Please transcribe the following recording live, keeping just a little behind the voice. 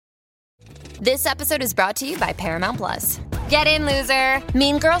This episode is brought to you by Paramount Plus. Get in, loser!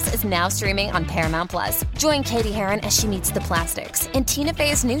 Mean Girls is now streaming on Paramount Plus. Join Katie Heron as she meets the plastics in Tina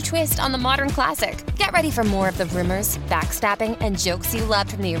Fey's new twist on the modern classic. Get ready for more of the rumors, backstabbing, and jokes you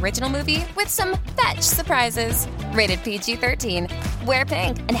loved from the original movie with some fetch surprises. Rated PG-13. Wear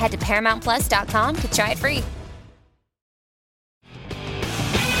pink and head to ParamountPlus.com to try it free.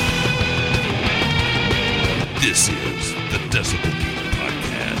 This is the Decibel Geek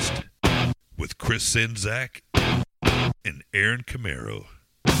Podcast with Chris Czynszak and Aaron Camaro.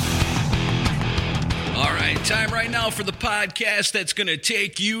 All right, time right now for the podcast that's going to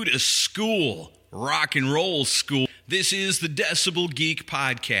take you to school, rock and roll school. This is the Decibel Geek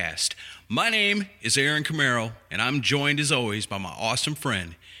Podcast. My name is Aaron Camaro, and I'm joined as always by my awesome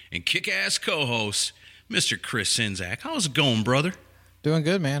friend and kick-ass co-host, Mr. Chris Czynszak. How's it going, brother? Doing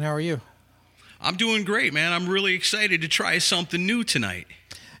good, man. How are you? I'm doing great, man. I'm really excited to try something new tonight.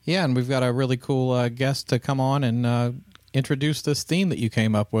 Yeah, and we've got a really cool guest to come on and introduce this theme that you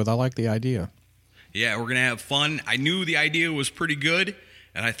came up with. I like the idea. Yeah, we're going to have fun. I knew the idea was pretty good,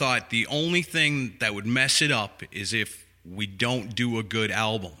 and I thought the only thing that would mess it up is if we don't do a good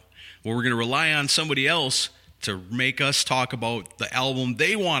album. Well, we're going to rely on somebody else to make us talk about the album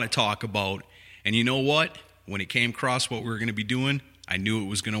they want to talk about. And you know what? When it came across what we were going to be doing, I knew it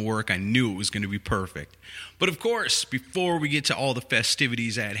was going to work. I knew it was going to be perfect. But of course, before we get to all the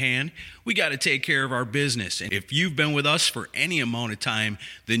festivities at hand, we got to take care of our business. And if you've been with us for any amount of time,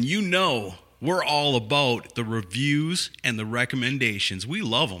 then you know we're all about the reviews and the recommendations. We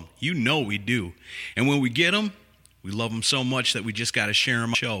love them. You know we do. And when we get them, we love them so much that we just got to share them on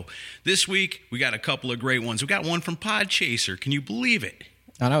the show. This week, we got a couple of great ones. We got one from Podchaser. Can you believe it?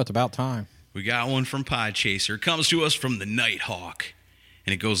 I know, it's about time. We got one from Podchaser. It comes to us from the Nighthawk.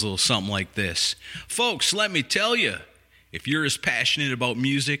 And it goes a little something like this. Folks, let me tell you, if you're as passionate about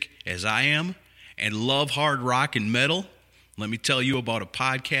music as I am and love hard rock and metal, let me tell you about a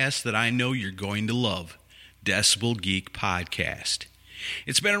podcast that I know you're going to love, Decibel Geek Podcast.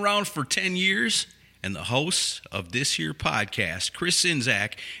 It's been around for 10 years, and the hosts of this here podcast, Chris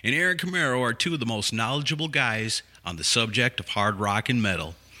Czynszak and Aaron Camaro, are two of the most knowledgeable guys on the subject of hard rock and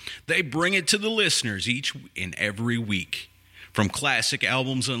metal. They bring it to the listeners each and every week. From classic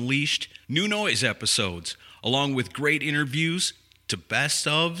albums unleashed, new noise episodes, along with great interviews to best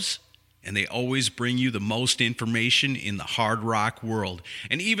ofs, and they always bring you the most information in the hard rock world,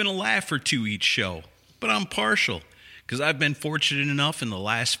 and even a laugh or two each show. But I'm partial, because I've been fortunate enough in the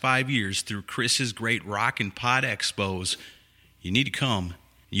last 5 years through Chris's great Rock and Pod Expos. You need to come.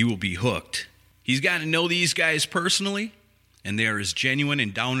 You will be hooked. He's gotten to know these guys personally, and they are as genuine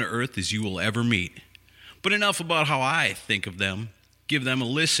and down-to-earth as you will ever meet. But enough about how I think of them. Give them a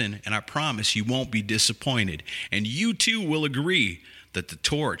listen, and I promise you won't be disappointed. And you too will agree that the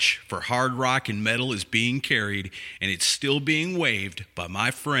torch for hard rock and metal is being carried, and it's still being waved by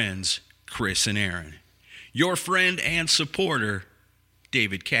my friends, Chris and Aaron. Your friend and supporter,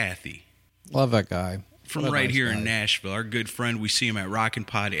 David Cathy. Love that guy. From right here in Nashville, our good friend. We see him at Rockin'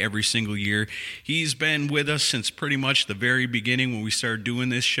 Pod every single year. He's been with us since pretty much the very beginning when we started doing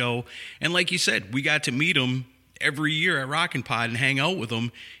this show. And like you said, we got to meet him every year at Rockin' Pod and hang out with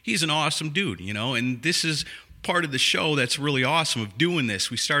him. He's an awesome dude, you know, and this is part of the show that's really awesome of doing this.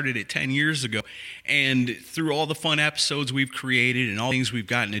 We started it 10 years ago, and through all the fun episodes we've created and all the things we've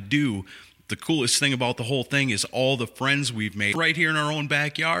gotten to do, the coolest thing about the whole thing is all the friends we've made right here in our own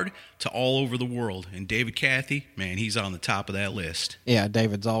backyard to all over the world. And David Cathy, man, he's on the top of that list. Yeah,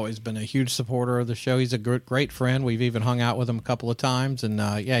 David's always been a huge supporter of the show. He's a great friend. We've even hung out with him a couple of times. And,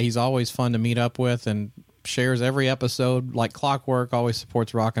 yeah, he's always fun to meet up with and shares every episode like clockwork, always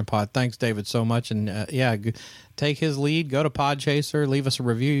supports Rockin' Pod. Thanks, David, so much. And, yeah, take his lead. Go to Podchaser. Leave us a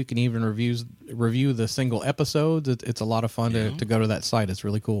review. You can even review the single episodes. It's a lot of fun to go to that site. It's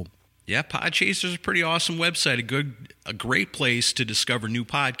really cool. Yeah, Podchaser's a pretty awesome website, a great place to discover new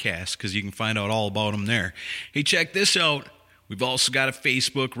podcasts because you can find out all about them there. Hey, check this out. We've also got a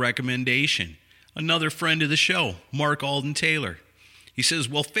Facebook recommendation. Another friend of the show, Mark Alden Taylor. He says,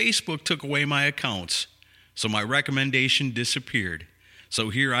 well, Facebook took away my accounts, so my recommendation disappeared. So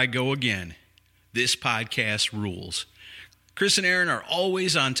here I go again. This podcast rules. Chris and Aaron are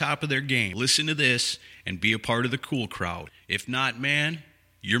always on top of their game. Listen to this and be a part of the cool crowd. If not, man,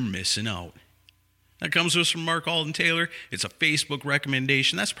 you're missing out. That comes to us from Mark Alden Taylor. It's a Facebook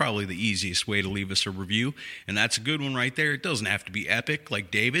recommendation. That's probably the easiest way to leave us a review, and that's a good one right there. It doesn't have to be epic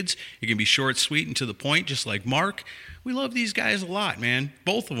like David's. It can be short, sweet, and to the point, just like Mark. We love these guys a lot, man.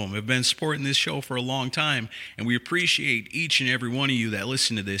 Both of them have been supporting this show for a long time, and we appreciate each and every one of you that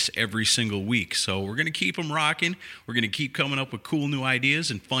listen to this every single week. So we're going to keep them rocking. We're going to keep coming up with cool new ideas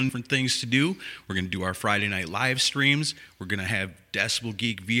and fun things to do. We're going to do our Friday night live streams. We're going to have Decibel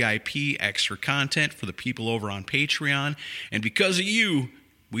Geek VIP extra content for the people over on Patreon. And because of you,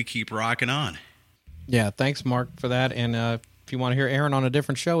 we keep rocking on. Yeah, thanks, Mark, for that. And if you want to hear Aaron on a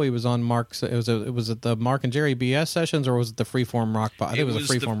different show, he was on Mark's. It was at the Mark and Jerry BS sessions, or was it the Freeform Rock? I think it was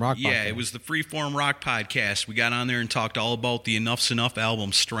the Freeform Rock. Yeah, podcast. It was the Freeform Rock podcast. We got on there and talked all about the Enough's Enough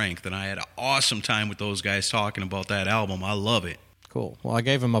album Strength, and I had an awesome time with those guys talking about that album. I love it. Cool. Well, I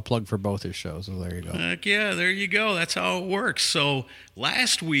gave him a plug for both his shows, so there you go. Heck yeah, there you go. That's how it works. So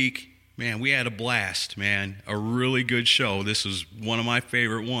last week, man, we had a blast, man. A really good show. This was one of my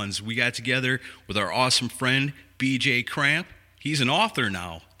favorite ones. We got together with our awesome friend, BJ Cramp. He's an author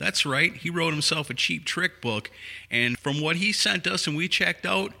now. That's right. He wrote himself a Cheap Trick book. And from what he sent us and we checked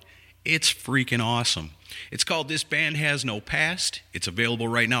out, it's freaking awesome. It's called This Band Has No Past. It's available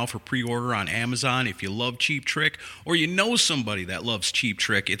right now for pre-order on Amazon. If you love Cheap Trick or you know somebody that loves Cheap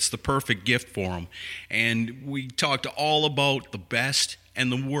Trick, it's the perfect gift for them. And we talked all about the best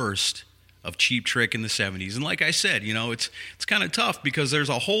and the worst of Cheap Trick in the 70s. And like I said, you know, it's kind of tough because there's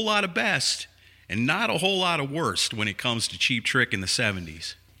a whole lot of best and not a whole lot of worst when it comes to Cheap Trick in the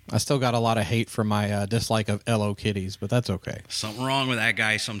 70s. I still got a lot of hate for my dislike of L.O. Kitties, but that's okay. Something wrong with that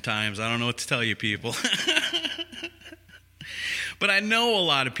guy sometimes. I don't know what to tell you, people. But I know a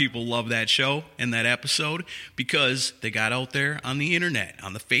lot of people love that show and that episode because they got out there on the internet,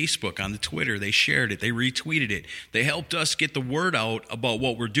 on the Facebook, on the Twitter. They shared it. They retweeted it. They helped us get the word out about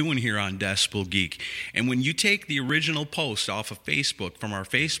what we're doing here on Decibel Geek. And when you take the original post off of Facebook from our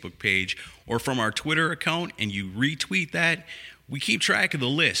Facebook page or from our Twitter account and you retweet that, we keep track of the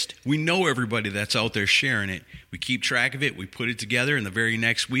list. We know everybody that's out there sharing it. We keep track of it. We put it together. And the very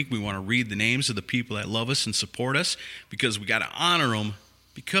next week, we want to read the names of the people that love us and support us because we got to honor them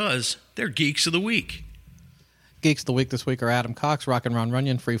because they're Geeks of the Week. Geeks of the Week this week are Adam Cox, Rockin' Ron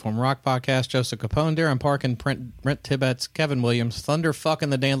Runyon, Freeform Rock Podcast, Joseph Capone, Darren Parkin, Brent Tibbetts, Kevin Williams, Thunder Fucking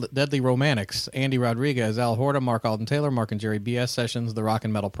the Deadly Romantics, Andy Rodriguez, Al Horta, Mark Alden Taylor, Mark and Jerry BS Sessions, the Rock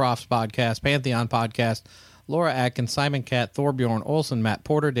and Metal Profs Podcast, Pantheon Podcast, Laura Atkins, Simon Catt, Thorbjorn Olsen, Matt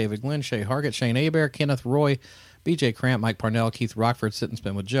Porter, David Glenn, Shay Hargett, Shane Hebert, Kenneth Roy, BJ Cramp, Mike Parnell, Keith Rockford, Sit and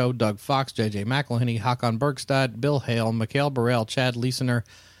Spin with Joe, Doug Fox, JJ McElhinney, Hakon Bergstad, Bill Hale, Mikhail Burrell, Chad Leesener,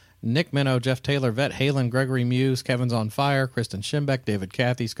 Nick Minnow, Jeff Taylor, Vet Halen, Gregory Muse, Kevin's on Fire, Kristen Schimbeck, David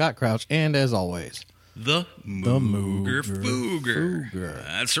Cathy, Scott Crouch, and as always, The Mooger Fooger.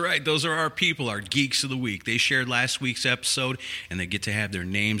 That's right. Those are our people, our Geeks of the Week. They shared last week's episode, and they get to have their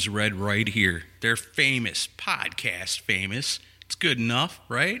names read right here. They're famous, podcast famous. It's good enough,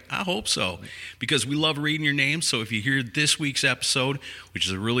 right? I hope so. Because we love reading your names, so if you hear this week's episode, which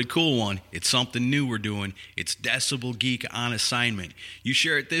is a really cool one, it's something new we're doing. It's Decibel Geek on assignment. You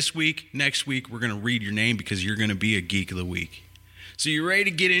share it this week, next week we're going to read your name because you're going to be a Geek of the Week. So you ready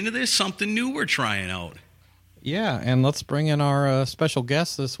to get into this? Something new we're trying out. Yeah, and let's bring in our special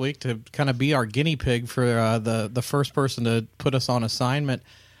guest this week to kind of be our guinea pig for the first person to put us on assignment.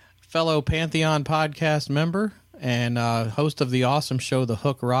 Fellow Pantheon podcast member and host of the awesome show The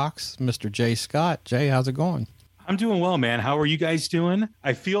Hook Rocks, Mr. Jay Scott. Jay, how's it going? I'm doing well, man. How are you guys doing?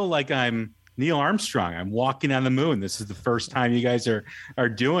 I feel like I'm Neil Armstrong. I'm walking on the moon. This is the first time you guys are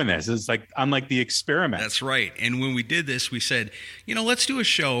doing this. It's like I'm like the experiment. That's right. And when we did this, we said, you know, let's do a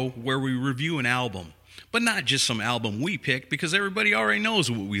show where we review an album, but not just some album we pick because everybody already knows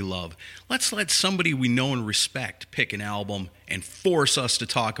what we love. Let's let somebody we know and respect pick an album and force us to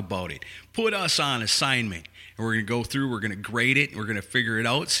talk about it. Put us on assignment. And we're going to go through, we're going to grade it, and we're going to figure it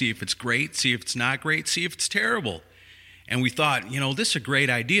out, see if it's great, see if it's not great, see if it's terrible. And we thought, you know, this is a great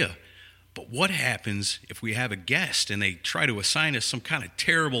idea. But what happens if we have a guest and they try to assign us some kind of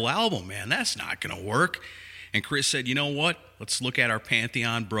terrible album, man? That's not going to work. And Chris said, you know what? Let's look at our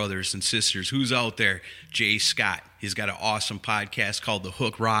Pantheon brothers and sisters. Who's out there? Jay Scott. He's got an awesome podcast called The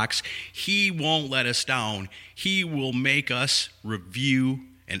Hook Rocks. He won't let us down. He will make us review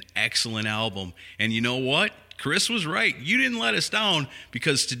an excellent album. And you know what? Chris was right. You didn't let us down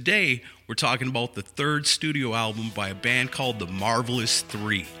because today we're talking about the third studio album by a band called The Marvelous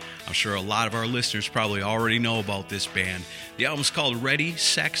Three. I'm sure a lot of our listeners probably already know about this band. The album's called Ready,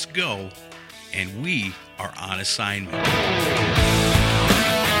 Sex, Go, and we are on assignment.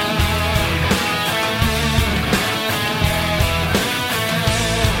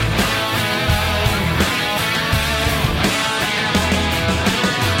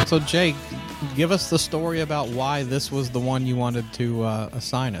 So, Jake, give us the story about why this was the one you wanted to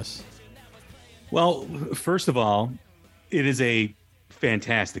assign us. Well, first of all, it is a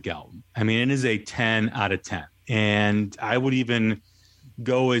fantastic album. I mean, it is a 10 out of 10. And I would even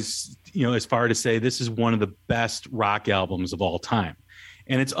go as far to say this is one of the best rock albums of all time.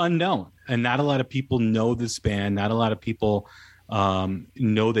 And it's unknown. And not a lot of people know this band. Not a lot of people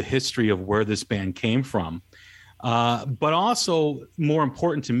know the history of where this band came from. But also, more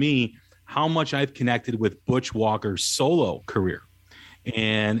important to me, how much I've connected with Butch Walker's solo career.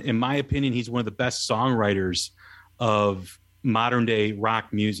 And in my opinion, he's one of the best songwriters of modern day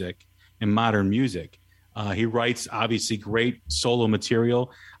rock music and modern music. He writes obviously great solo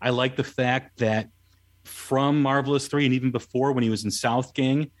material. I like the fact that from Marvelous 3 and even before when he was in South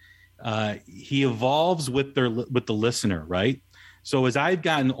Gang, he evolves with the listener, right? So as I've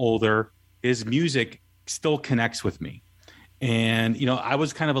gotten older, his music still connects with me. And, I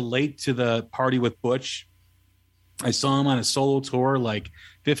was kind of late to the party with Butch. I saw him on a solo tour like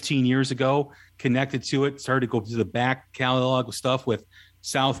 15 years ago, connected to it, started to go to the back catalog of stuff with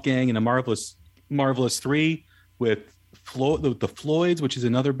South Gang and the Marvelous 3 with the Floyds, which is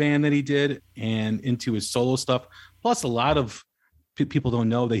another band that he did, and into his solo stuff. Plus, a lot of people don't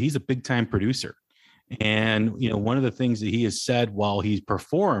know that he's a big time producer. And, one of the things that he has said while he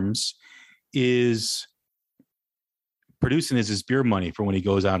performs is producing is his beer money for when he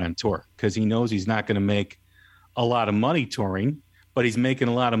goes out on tour, because he knows he's not going to make a lot of money touring, but he's making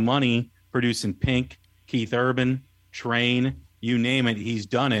a lot of money producing Pink, Keith Urban, Train, you name it, he's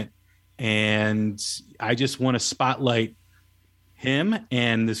done it. And I just want to spotlight him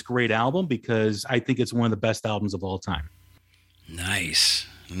and this great album because I think it's one of the best albums of all time. Nice.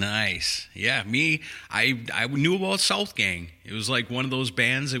 Yeah, I knew about South Gang. It was like one of those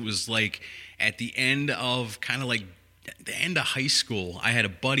bands. It was like at the end of the end of high school. I had a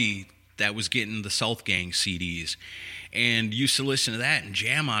buddy that was getting the South Gang CDs and used to listen to that and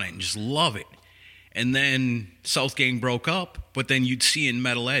jam on it and just love it. And then South Gang broke up, but then you'd see in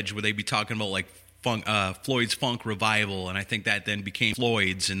Metal Edge where they'd be talking about like Floyd's Funk Revival, and I think that then became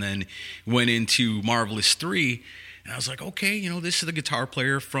Floyd's and then went into Marvelous 3. And I was like, okay, this is the guitar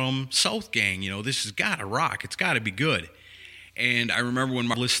player from South Gang. This has got to rock. It's got to be good. And I remember when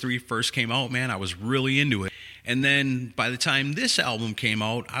Marvelous 3 first came out, man, I was really into it. And then by the time this album came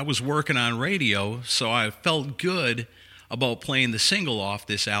out, I was working on radio, so I felt good about playing the single off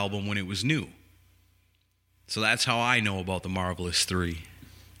this album when it was new. So that's how I know about the Marvelous 3.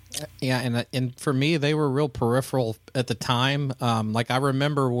 Yeah, and for me, they were real peripheral at the time. Like I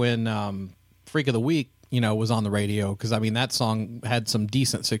remember when Freak of the Week, was on the radio, because I mean that song had some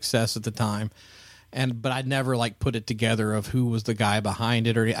decent success at the time. But I'd never put it together of who was the guy behind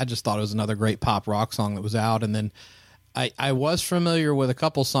it, or I just thought it was another great pop rock song that was out. And then I was familiar with a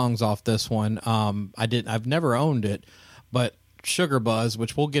couple songs off this one. I've never owned it, but Sugar Buzz,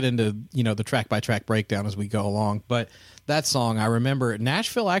 which we'll get into, the track by track breakdown as we go along. But that song, I remember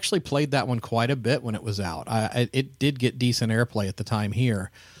Nashville actually played that one quite a bit when it was out. It did get decent airplay at the time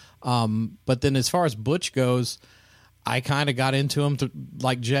here. But then as far as Butch goes, I kind of got into him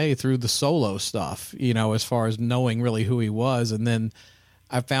like Jay through the solo stuff, as far as knowing really who he was. And then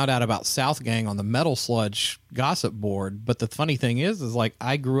I found out about South Gang on the Metal Sludge gossip board. But the funny thing is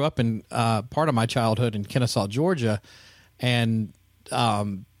I grew up in part of my childhood in Kennesaw, Georgia. And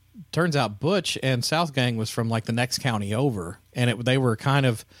turns out Butch and South Gang was from the next county over. And they were kind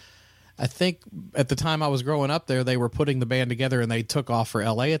of, I think at the time I was growing up there, they were putting the band together and they took off for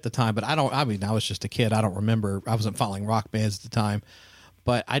LA at the time. But I was just a kid. I don't remember. I wasn't following rock bands at the time.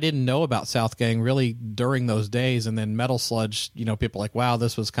 But I didn't know about South Gang really during those days. And then Metal Sludge, people like, wow,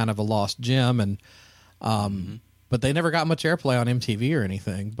 this was kind of a lost gem. And, but they never got much airplay on MTV or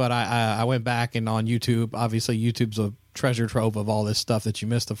anything. But I went back and on YouTube, obviously YouTube's a treasure trove of all this stuff that you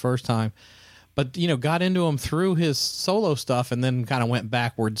missed the first time. But, got into him through his solo stuff and then kind of went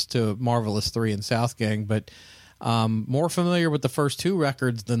backwards to Marvelous 3 and South Gang. But more familiar with the first two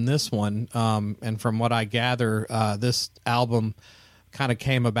records than this one. And from what I gather, this album kind of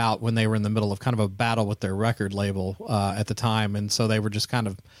came about when they were in the middle of kind of a battle with their record label at the time. And so they were just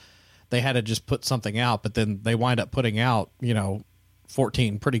they had to just put something out. But then they wind up putting out,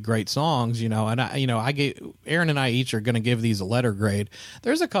 14 pretty great songs, and Aaron and I each are going to give these a letter grade.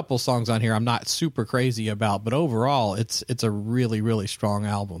 There's a couple songs on here I'm not super crazy about, but overall it's a really, really strong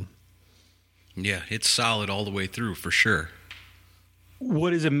album. Yeah, it's solid all the way through for sure.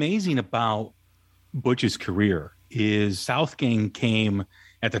 What is amazing about Butch's career is South Gang came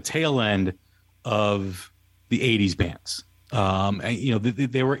at the tail end of the 80s bands.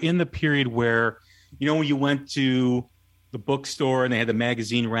 They were in the period where, when you went to the bookstore and they had the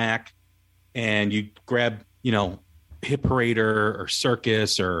magazine rack and you grab, Hit Parader or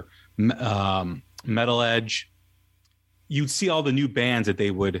Circus or Metal Edge, you'd see all the new bands that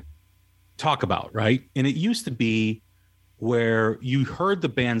they would talk about, right? And it used to be where you heard the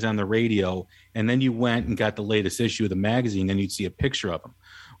bands on the radio and then you went and got the latest issue of the magazine and you'd see a picture of them.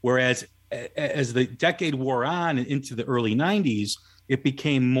 Whereas as the decade wore on and into the early 90s, it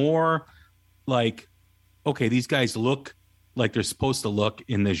became more like, okay, these guys look like they're supposed to look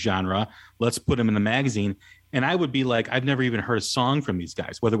in this genre. Let's put them in the magazine. And I would be like, I've never even heard a song from these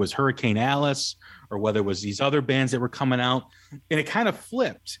guys, whether it was Hurricane Alice or whether it was these other bands that were coming out. And it kind of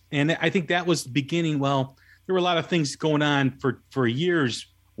flipped. And I think that was the beginning. Well, there were a lot of things going on for years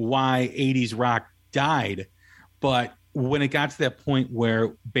why 80s rock died. But when it got to that point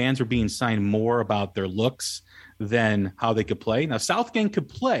where bands were being signed more about their looks than how they could play. Now, South Gang could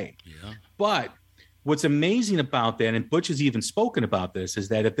play, but what's amazing about that, and Butch has even spoken about this, is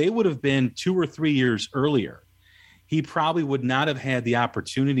that if they would have been 2 or 3 years earlier, he probably would not have had the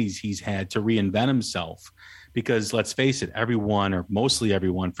opportunities he's had to reinvent himself. Because let's face it, everyone, or mostly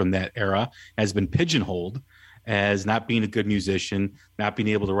everyone from that era, has been pigeonholed as not being a good musician, not being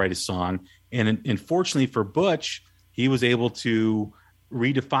able to write a song. And fortunately for Butch, he was able to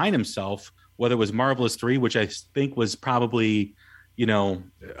redefine himself, whether it was Marvelous 3, which I think was probably,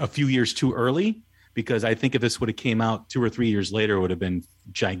 a few years too early, because I think if this would have came out 2 or 3 years later, it would have been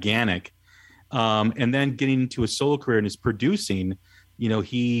gigantic. And then getting into a solo career and his producing,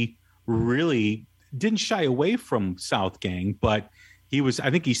 he really didn't shy away from South Gang, but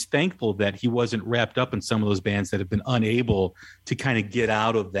I think he's thankful that he wasn't wrapped up in some of those bands that have been unable to kind of get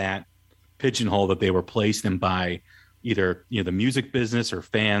out of that pigeonhole that they were placed in by either, the music business or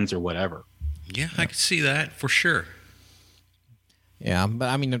fans or whatever. Yeah, I can see that for sure. Yeah, but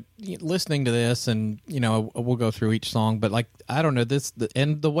I mean, listening to this, and we'll go through each song, but like, I don't know,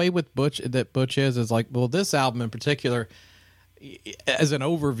 and the way with Butch is like, well, this album in particular, as an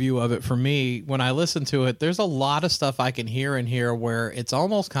overview of it for me, when I listen to it, there's a lot of stuff I can hear in here where it's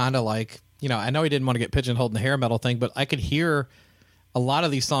almost kind of like, I know he didn't want to get pigeonholed in the hair metal thing, but I could hear a lot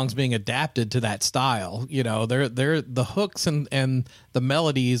of these songs being adapted to that style. They're the hooks and the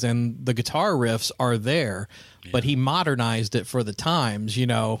melodies and the guitar riffs are there, but he modernized it for the times.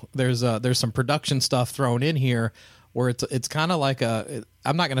 There's some production stuff thrown in here where it's kind of like I'm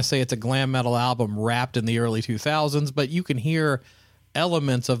not going to say it's a glam metal album wrapped in the early 2000s, but you can hear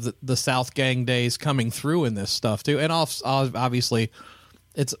elements of the South Gang days coming through in this stuff too. And obviously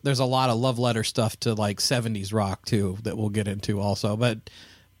there's a lot of love letter stuff to like 70s rock too that we'll get into also. But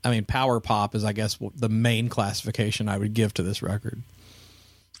I mean, power pop is, I guess, the main classification I would give to this record.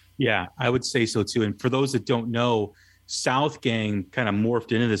 Yeah, I would say so too. And for those that don't know, South Gang kind of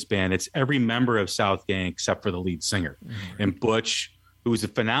morphed into this band. It's every member of South Gang except for the lead singer. Mm-hmm. And Butch, who's a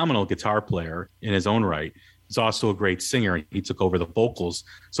phenomenal guitar player in his own right, is also a great singer. He took over the vocals.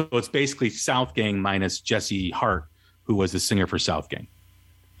 So it's basically South Gang minus Jesse Hart, who was the singer for South Gang.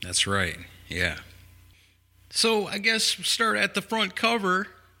 That's right. Yeah. So I guess start at the front cover.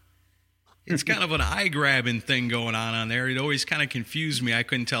 It's kind of an eye-grabbing thing going on there. It always kind of confused me. I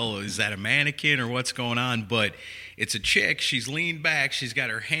couldn't tell, is that a mannequin or what's going on? But it's a chick. She's leaned back. She's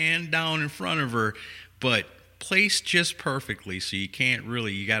got her hand down in front of her, but placed just perfectly. So you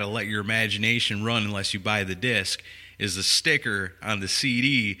got to let your imagination run unless you buy the disc, is the sticker on the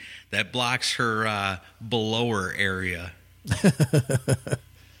CD that blocks her below her area.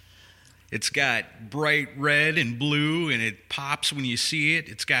 It's got bright red and blue, and it pops when you see it.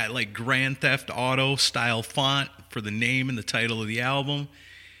 It's got like Grand Theft Auto style font for the name and the title of the album.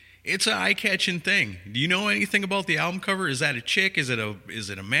 It's an eye-catching thing. Do you know anything about the album cover? Is that a chick? Is it a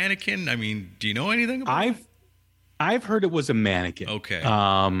mannequin? I mean, do you know anything about it? I've heard it was a mannequin. Okay.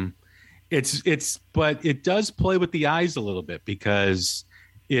 But it does play with the eyes a little bit because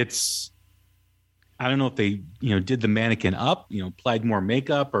I don't know if they, did the mannequin up, applied more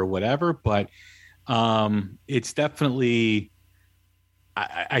makeup or whatever, but it's definitely,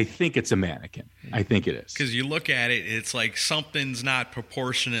 I think it's a mannequin. I think it is. Because you look at it, it's like something's not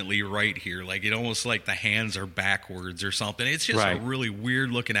proportionately right here. Like it almost like the hands are backwards or something. It's just a really weird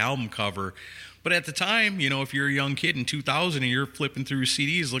looking album cover. But at the time, if you're a young kid in 2000 and you're flipping through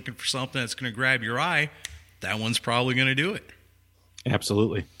CDs looking for something that's going to grab your eye, that one's probably going to do it.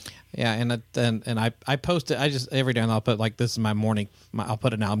 Absolutely. Yeah, and I post it. I just every day I'll put like, this is my morning. I'll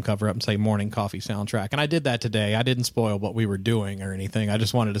put an album cover up and say morning coffee soundtrack. And I did that today. I didn't spoil what we were doing or anything. I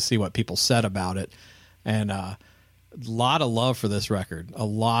just wanted to see what people said about it. And a lot of love for this record. A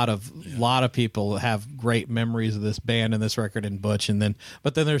lot of people have great memories of this band and this record and Butch.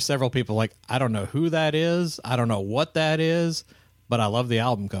 But then there's several people like, I don't know who that is. I don't know what that is, but I love the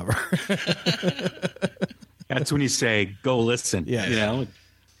album cover. That's when you say, go listen. Yeah.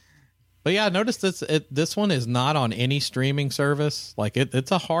 But yeah, notice this one is not on any streaming service. Like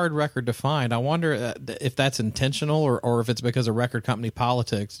it's a hard record to find. I wonder if that's intentional or if it's because of record company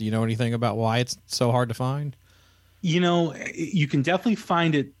politics. Do you know anything about why it's so hard to find? You know, you can definitely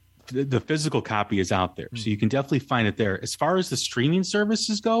find it. The physical copy is out there, so you can definitely find it there. As far as the streaming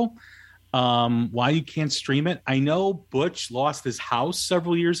services go, why you can't stream it? I know Butch lost his house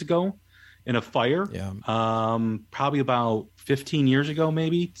several years ago in a fire. Yeah. Probably about 15 years ago,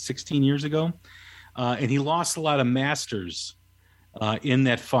 maybe 16 years ago. And he lost a lot of masters in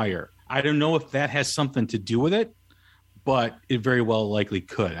that fire. I don't know if that has something to do with it, but it very well likely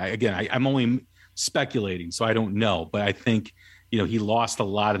could. I'm only speculating, so I don't know. But I think, he lost a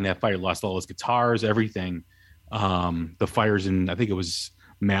lot in that fire, lost all his guitars, everything. The fires in, I think it was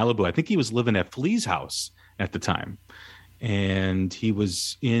Malibu. I think he was living at Flea's house at the time. And he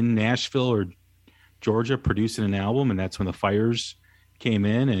was in Nashville or Georgia producing an album, and that's when the fires came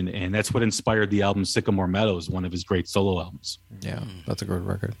in, and that's what inspired the album Sycamore Meadows, one of his great solo albums. Yeah, that's a good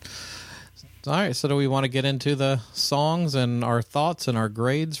record. All right, so do we want to get into the songs and our thoughts and our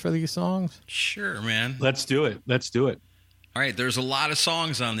grades for these songs? Sure, man. Let's do it. All right, there's a lot of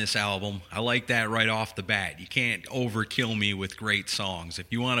songs on this album. I like that right off the bat. You can't overkill me with great songs.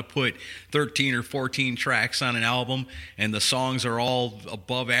 If you want to put 13 or 14 tracks on an album and the songs are all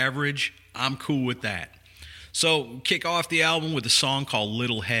above average, I'm cool with that. So kick off the album with a song called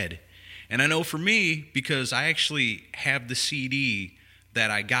Little Head. And I know for me, because I actually have the CD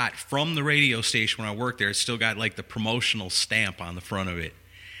that I got from the radio station when I worked there, it's still got like the promotional stamp on the front of it.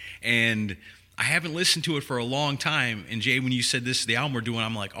 And I haven't listened to it for a long time. And Jay, when you said this is the album we're doing,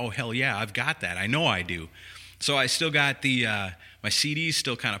 I'm like, oh, hell yeah, I've got that. I know I do. So I still got my CDs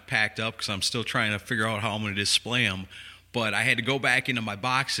still kind of packed up because I'm still trying to figure out how I'm going to display them. But I had to go back into my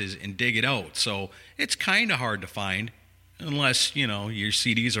boxes and dig it out. So it's kind of hard to find unless, your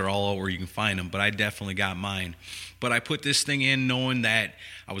CDs are all out where you can find them. But I definitely got mine. But I put this thing in knowing that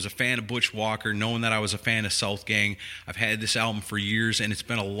I was a fan of Butch Walker, knowing that I was a fan of South Gang. I've had this album for years, and it's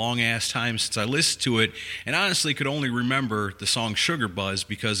been a long-ass time since I listened to it, and honestly could only remember the song Sugar Buzz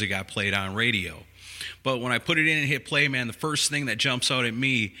because it got played on radio. But when I put it in and hit play, man, the first thing that jumps out at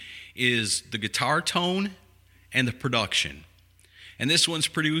me is the guitar tone and the production. And this one's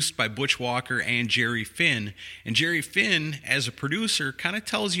produced by Butch Walker and Jerry Finn. And Jerry Finn, as a producer, kind of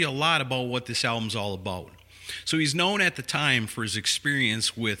tells you a lot about what this album's all about. So he's known at the time for his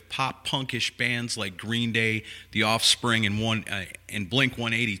experience with pop-punkish bands like Green Day, The Offspring, and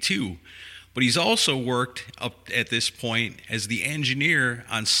Blink-182. But he's also worked up at this point as the engineer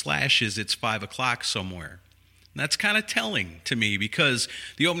on Slash's It's 5 O'Clock Somewhere. And that's kind of telling to me because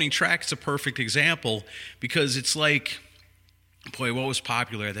the opening track is a perfect example because it's like, boy, what was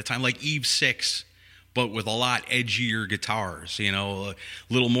popular at that time? Like Eve 6, but with a lot edgier guitars, a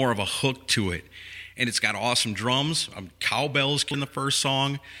little more of a hook to it. And it's got awesome drums, cowbells in the first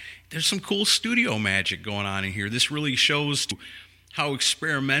song. There's some cool studio magic going on in here. This really shows how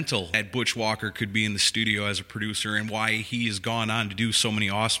experimental that Butch Walker could be in the studio as a producer and why he has gone on to do so many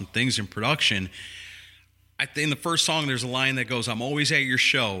awesome things in production. In the first song, there's a line that goes, "I'm always at your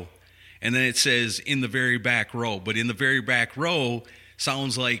show." And then it says, "in the very back row." But in the very back row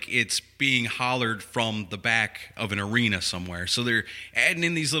sounds like it's being hollered from the back of an arena somewhere. So they're adding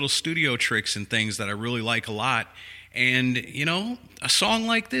in these little studio tricks and things that I really like a lot. And, a song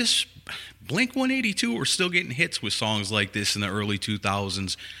like this, Blink-182 were still getting hits with songs like this in the early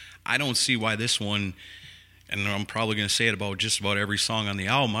 2000s. I don't see why this one, and I'm probably going to say it about just about every song on the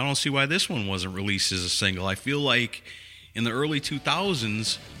album, I don't see why this one wasn't released as a single. I feel like in the early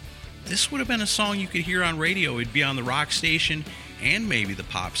 2000s, this would have been a song you could hear on radio. It'd be on the rock station and maybe the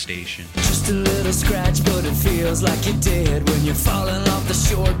pop station. Just a little scratch, but it feels like you're dead when you're falling off the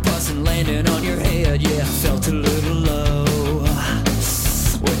short bus and landing on your head. Yeah, I felt a little low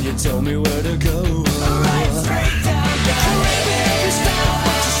when you told me where to go. Right straight down, Caribbean style,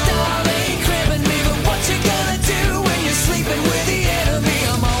 but your style ain't cribbing me. But what you gonna do when you're sleeping with the enemy?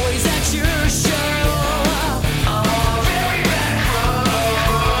 I'm always at your show.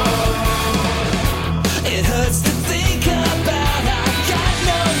 It hurts to think about. I got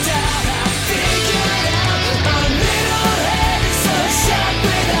no doubt. I figured out my little head is so sharp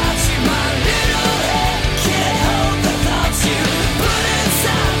without you. My little head can't hold the thoughts you put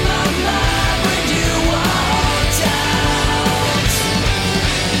inside my mind when you walked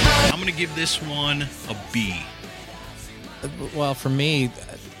out. I'm going to give this one a B. Well, for me,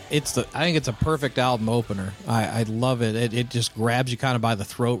 I think it's a perfect album opener. I love it. It just grabs you kind of by the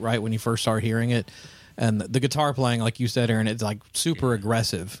throat right when you first start hearing it. And the guitar playing, like you said, Aaron, it's like super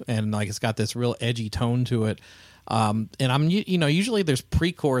aggressive and like it's got this real edgy tone to it. And I'm, usually there's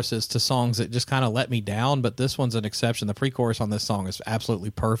pre-choruses to songs that just kind of let me down, but this one's an exception. The pre-chorus on this song is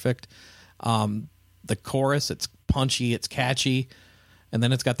absolutely perfect. The chorus, it's punchy, it's catchy, and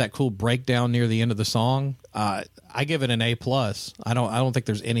then it's got that cool breakdown near the end of the song. I give it an A+. I don't think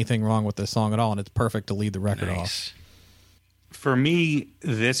there's anything wrong with this song at all, and it's perfect to lead the record off. For me,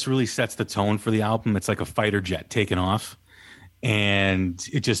 this really sets the tone for the album. It's like a fighter jet taking off, and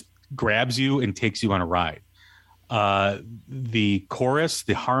it just grabs you and takes you on a ride. The chorus,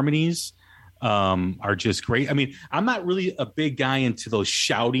 the harmonies are just great. I mean, I'm not really a big guy into those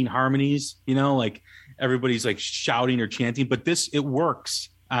shouting harmonies, like everybody's like shouting or chanting, but it works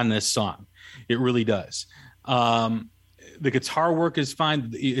on this song. It really does. The guitar work is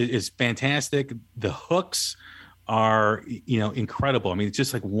fine, is fantastic. The hooks are, incredible. I mean, it's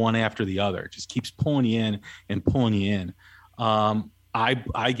just like one after the other. It just keeps pulling you in and pulling you in.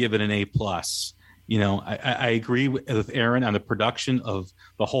 I give it an A+. I agree with Aaron on the production of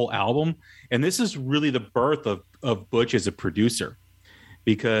the whole album. And this is really the birth of Butch as a producer,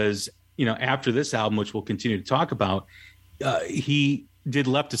 because, after this album, which we'll continue to talk about, he did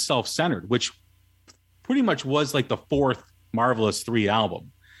Left to Self-Centered, which pretty much was like the fourth Marvelous 3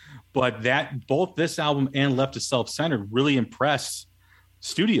 album. But both this album and Left to Self-Centered really impressed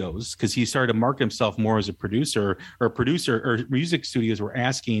studios, because he started to market himself more as a producer, or music studios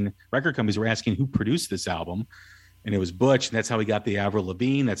record companies were asking who produced this album, and it was Butch. And that's how he got the Avril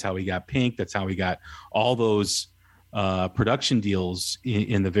Lavigne, that's how he got Pink, that's how he got all those production deals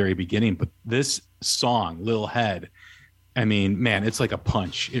in the very beginning. But this song, Little Head, I mean, man, it's like a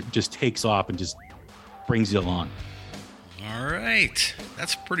punch. It just takes off and just brings you along. All right,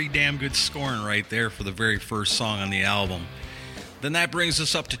 that's pretty damn good scoring right there for the very first song on the album. Then that brings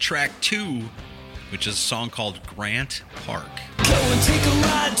us up to track 2, which is a song called Grant Park. Go and take a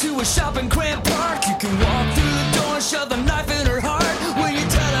ride to a shop in Grant Park. You can walk through the door and shove a knife in her heart when you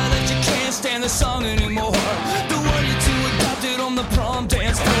tell her that you can't stand the song anymore. The one you two adopted on the prom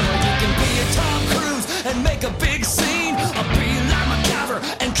dance floor. You can be a Tom Cruise and make a big scene, or be like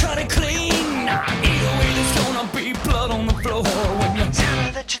MacGyver and cut it clean. Either way, there's gonna be blood on the floor when you tell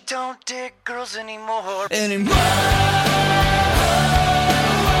her that you don't dig girls anymore. And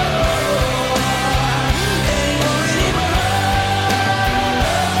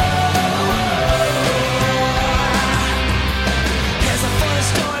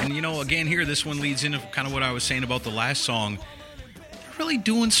again here, this one leads into kind of what I was saying about the last song. They're really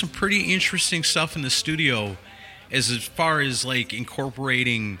doing some pretty interesting stuff in the studio as far as like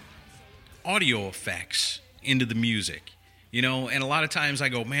incorporating audio effects into the music. And a lot of times I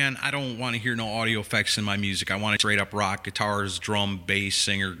go, man, I don't want to hear no audio effects in my music. I want it straight up rock, guitars, drum, bass,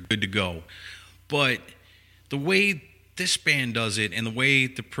 singer, good to go. But the way this band does it and the way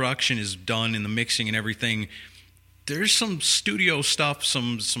the production is done and the mixing and everything, there's some studio stuff,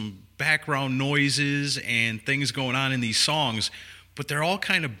 some background noises and things going on in these songs, but they're all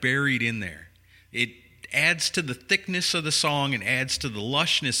kind of buried in there. It adds to the thickness of the song and adds to the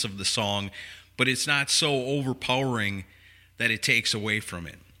lushness of the song, but it's not so overpowering that it takes away from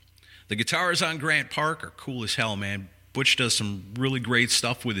it. The guitars on Grant Park are cool as hell, man. Butch does some really great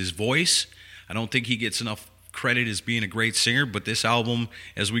stuff with his voice. I don't think he gets enough credit as being a great singer, but this album,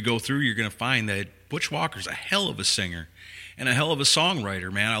 as we go through, you're going to find that Butch Walker's a hell of a singer and a hell of a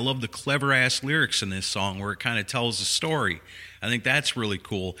songwriter, man. I love the clever-ass lyrics in this song where it kind of tells a story. I think that's really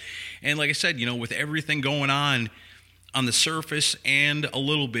cool. And like I said, with everything going on the surface and a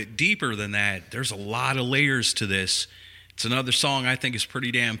little bit deeper than that, there's a lot of layers to this. It's another song I think is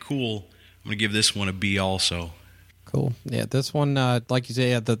pretty damn cool. I'm going to give this one a B also. Cool. Yeah, this one, like you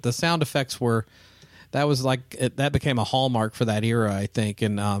say, the sound effects were... that became a hallmark for that era, I think.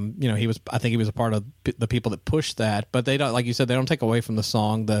 And I think he was a part of the people that pushed that. But they don't, like you said, they don't take away from the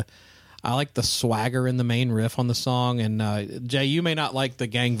song. I like the swagger in the main riff on the song. And Jay, you may not like the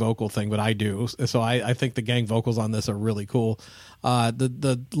gang vocal thing, but I do. So I think the gang vocals on this are really cool.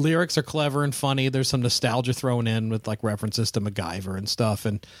 The lyrics are clever and funny. There's some nostalgia thrown in with like references to MacGyver and stuff.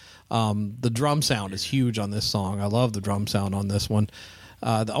 And the drum sound is huge on this song. I love the drum sound on this one.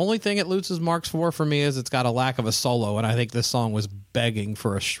 The only thing it loses marks for me is it's got a lack of a solo, and I think this song was begging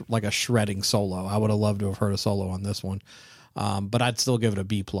for a shredding solo. I would have loved to have heard a solo on this one, but I'd still give it a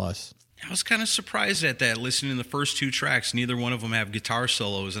B+. I was kind of surprised at that, listening to the first 2 tracks. Neither one of them have guitar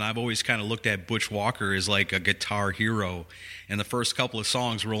solos, and I've always kind of looked at Butch Walker as like a guitar hero. And the first couple of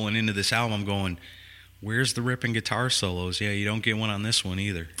songs rolling into this album, I'm going, where's the ripping guitar solos? Yeah, you don't get one on this one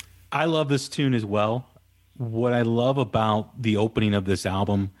either. I love this tune as well. What I love about the opening of this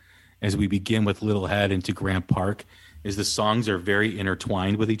album, as we begin with Little Head into Grant Park, is the songs are very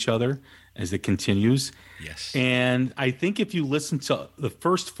intertwined with each other. as it continues. Yes. And I think if you listen to the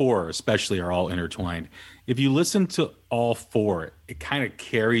first four, especially, are all intertwined. If you listen to all four, it kind of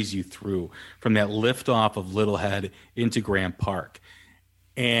carries you through from that liftoff of Littlehead into Grant Park.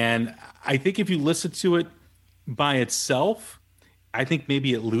 And I think if you listen to it by itself, I think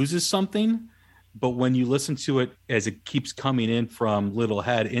maybe it loses something. But when you listen to it as it keeps coming in from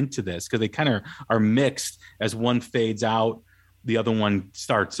Littlehead into this, because they kind of are mixed, as one fades out, the other one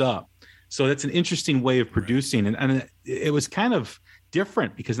starts up. So that's an interesting way of producing. And it was kind of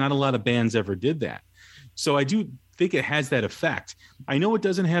different because not a lot of bands ever did that. So I do think it has that effect. I know it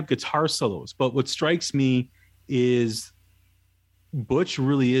doesn't have guitar solos, but what strikes me is Butch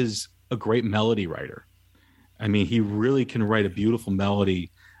really is a great melody writer. I mean, he really can write a beautiful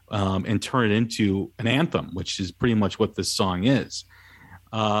melody and turn it into an anthem, which is pretty much what this song is.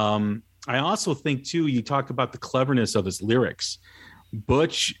 I also think, too, you talked about the cleverness of his lyrics.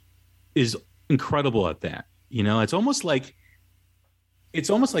 Butch is incredible at that. You know, it's almost like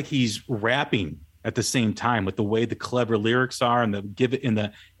he's rapping at the same time with the way the clever lyrics are and the give it in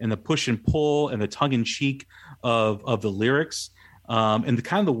the push and pull and the tongue in cheek of the lyrics, and the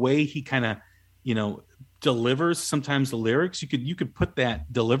kind of the way he kind of, you know, delivers sometimes the lyrics. You could put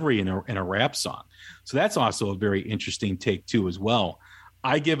that delivery in a rap song. So that's also a very interesting take too as well.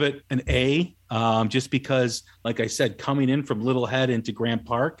 I give it an A, just because, like I said, coming in from Littlehead into Grant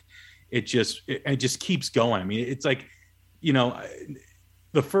Park, it just keeps going. I mean, it's like, you know,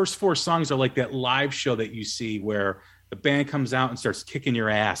 the first four songs are like that live show that you see where the band comes out and starts kicking your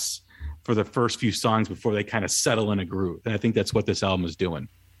ass for the first few songs before they kind of settle in a groove. And I think that's what this album is doing.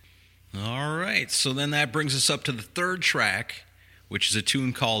 All right. So then that brings us up to the third track, which is a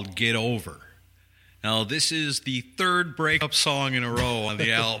tune called Get Over. Now, this is the third breakup song in a row on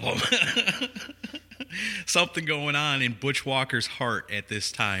the album. Something going on in Butch Walker's heart at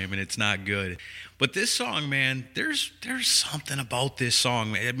this time, and it's not good. But this song, man, there's something about this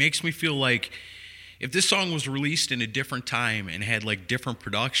song. It makes me feel like if this song was released in a different time and had like different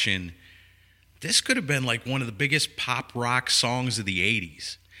production, this could have been like one of the biggest pop rock songs of the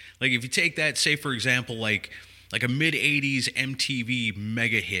 80s. Like if you take that, say for example, like a mid-80s MTV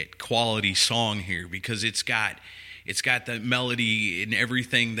mega hit quality song here, because it's got the melody and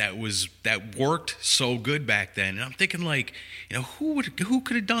everything that worked so good back then. And I'm thinking, like, you know, who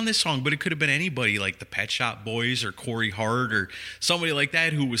could have done this song? But it could have been anybody, like the Pet Shop Boys or Corey Hart or somebody like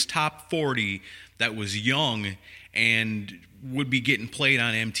that who was top 40, that was young and would be getting played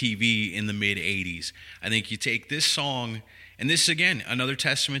on MTV in the mid-80s. I think you take this song, and this is, again, another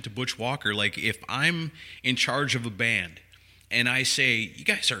testament to Butch Walker. Like, if I'm in charge of a band and I say, you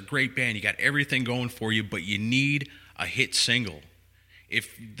guys are a great band, you got everything going for you, but you need a hit single.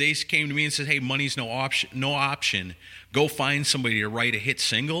 If they came to me and said, hey, money's no option, go find somebody to write a hit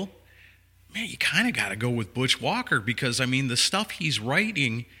single, man, you kind of got to go with Butch Walker, because, I mean, the stuff he's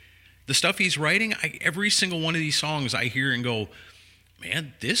writing, every single one of these songs I hear and go,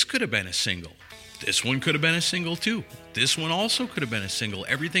 man, this could have been a single. This one could have been a single too. This one also could have been a single.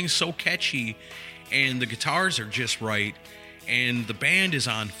 Everything's so catchy, and the guitars are just right, and the band is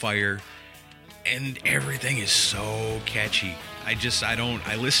on fire, and everything is so catchy. I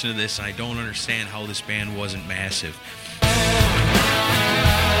listen to this and I don't understand how this band wasn't massive.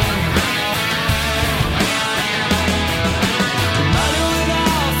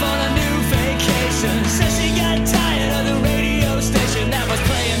 Says she got tired of the radio station that was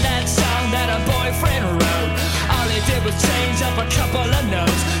playing that song that her boyfriend wrote. All he did was change up a couple of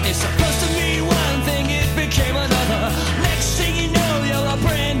notes. It's supposed to be one thing, it became another. Next thing you know, you're a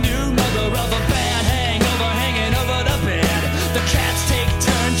brand new mother of a bad hangover hanging over the bed. The cats take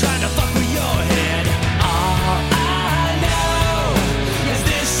turns trying to fuck with your head. All I know is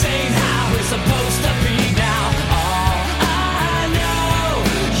this ain't how it's supposed to be now. All I know,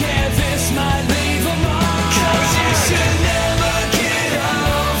 yeah, this might be.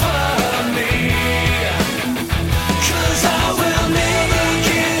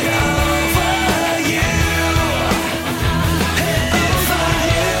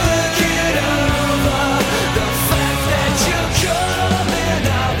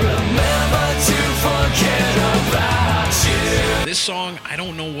 This song, I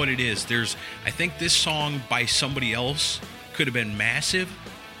don't know what it is. I think this song by somebody else could have been massive,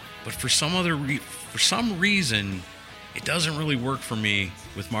 but for some reason, it doesn't really work for me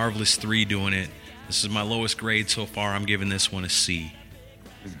with Marvelous 3 doing it. This is my lowest grade so far. I'm giving this one a C.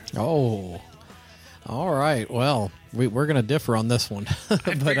 Oh, all right. Well, we're going to differ on this one.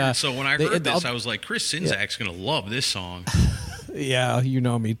 So when I heard this, I was like, Chris Czynszak's going to love this song. Yeah, you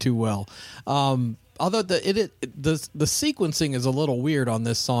know me too well. Although the sequencing is a little weird on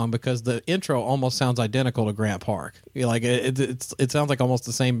this song because the intro almost sounds identical to Grant Park. Like it sounds like almost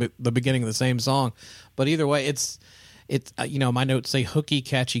the beginning of the same song. But either way, it's my notes say hooky,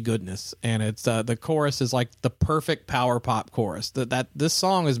 catchy goodness, and it's the chorus is like the perfect power pop chorus. That this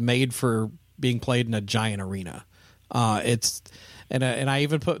song is made for being played in a giant arena. And I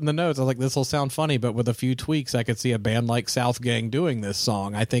even put in the notes, I was like, this will sound funny, but with a few tweaks, I could see a band like South Gang doing this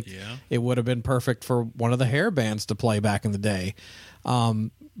song. I think it would have been perfect for one of the hair bands to play back in the day.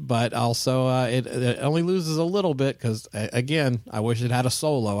 But also, it only loses a little bit because, again, I wish it had a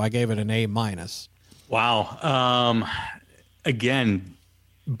solo. I gave it an A-. Wow. Again,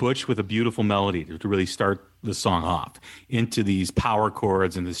 Butch with a beautiful melody to really start the song off into these power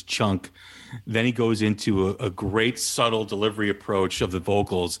chords and this chunk. Then he goes into a great subtle delivery approach of the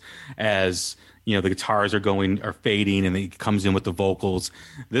vocals as, the guitars are fading and he comes in with the vocals.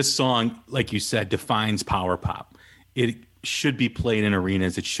 This song, like you said, defines power pop. It should be played in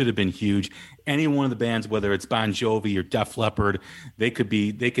arenas. It should have been huge. Any one of the bands, whether it's Bon Jovi or Def Leppard, they could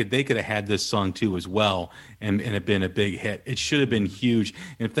have had this song too as well and it been a big hit. It should have been huge.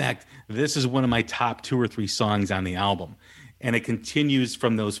 In fact, this is one of my top 2 or 3 songs on the album. And it continues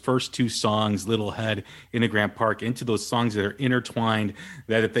from those first 2 songs, Little Head, into Grant Park, into those songs that are intertwined,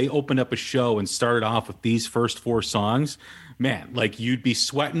 that if they opened up a show and started off with these first 4 songs, man, like you'd be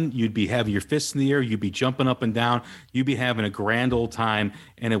sweating, you'd be having your fists in the air, you'd be jumping up and down, you'd be having a grand old time,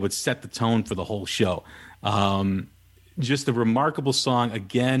 and it would set the tone for the whole show. Just a remarkable song,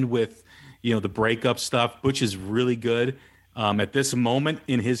 again, with, the breakup stuff. Butch is really good at this moment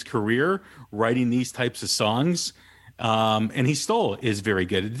in his career, writing these types of songs. And he still is very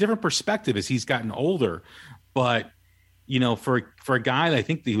good. A different perspective as he's gotten older, but for a guy that I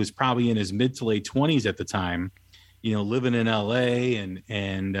think that he was probably in his mid to late 20s at the time, living in LA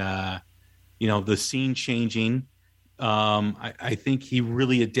and the scene changing, I think he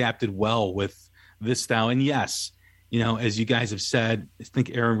really adapted well with this style. And yes, as you guys have said, I think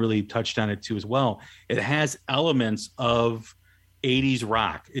Aaron really touched on it too as well. It has elements of 80s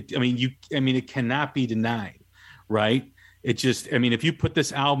rock. It cannot be denied. Right. It just, if you put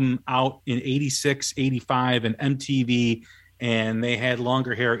this album out in 86, 85 and MTV and they had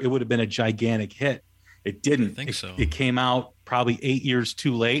longer hair, it would have been a gigantic hit. It didn't. I think so. It came out probably 8 years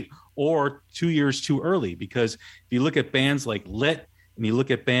too late or 2 years too early, because if you look at bands like Lit and you look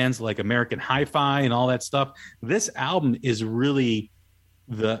at bands like American Hi-Fi and all that stuff, this album is really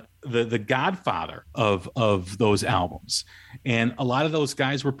the godfather of those albums, and a lot of those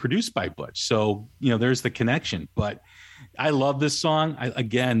guys were produced by Butch, so there's the connection. But I love this song.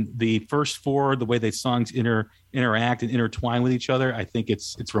 Again, the first 4, the way the songs interact and intertwine with each other, I think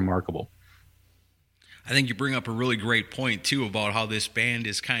it's remarkable. I think you bring up a really great point too about how this band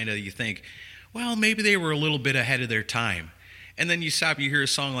is kind of, you think, well, maybe they were a little bit ahead of their time. And then you hear a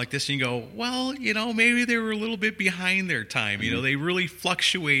song like this and you go, well, maybe they were a little bit behind their time. Mm-hmm. They really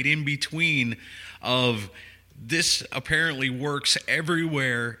fluctuate in between of this apparently works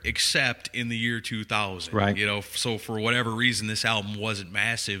everywhere except in the year 2000. Right. So for whatever reason, this album wasn't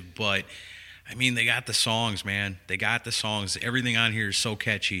massive, but they got the songs, man. They got the songs. Everything on here is so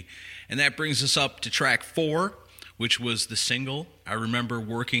catchy. And that brings us up to track 4, which was the single. I remember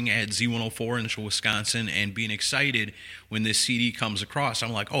working at Z104 in Wisconsin and being excited when this CD comes across.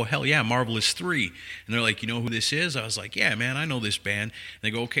 I'm like, oh, hell yeah, Marvelous 3. And they're like, you know who this is? I was like, yeah, man, I know this band. And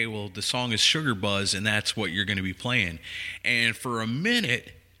they go, okay, well, the song is Sugar Buzz, and that's what you're going to be playing. And for a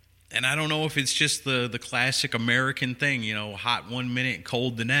minute, and I don't know if it's just the classic American thing, hot 1 minute,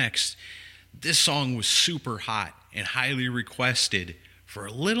 cold the next. This song was super hot and highly requested for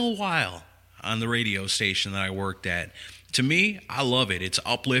a little while on the radio station that I worked at. To me, I love it. It's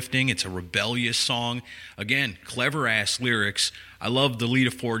uplifting. It's a rebellious song. Again, clever-ass lyrics. I love the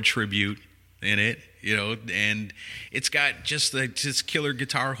Lita Ford tribute in it, and it's got just this killer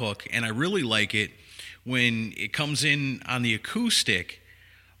guitar hook, and I really like it when it comes in on the acoustic,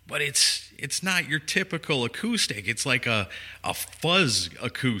 but it's not your typical acoustic. It's like a fuzz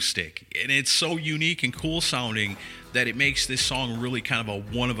acoustic, and it's so unique and cool sounding that it makes this song really kind of a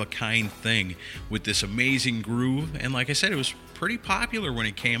one-of-a-kind thing with this amazing groove. And like I said, it was pretty popular when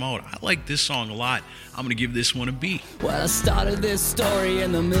it came out. I like this song a lot. I'm going to give this one a B. Well, I started this story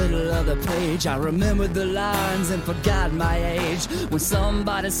in the middle of the page. I remembered the lines and forgot my age. When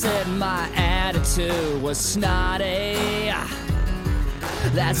somebody said my attitude was snotty,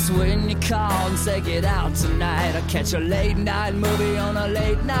 that's when you call and say get out tonight. I catch a late night movie on a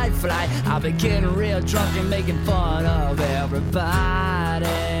late night flight. I'll be getting real drunk and making fun of everybody.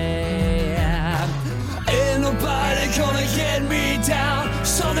 Ain't nobody gonna get me down.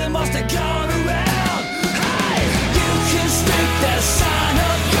 Something must have gone around. that sign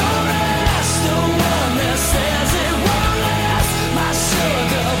up your ass, the one that says it won't last. My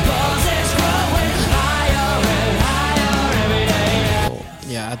sugar buzz is growing higher and higher every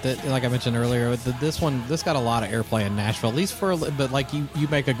day. Yeah, like I mentioned earlier, this got a lot of airplay in Nashville, at least for a little. But like you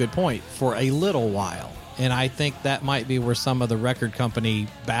make a good point, for a little while. And I think that might be where some of the record company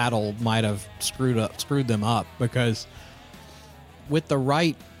battle might have screwed them up, because with the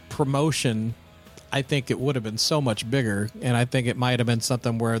right promotion, I think it would have been so much bigger. And I think it might have been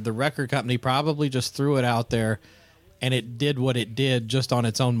something where the record company probably just threw it out there and it did what it did just on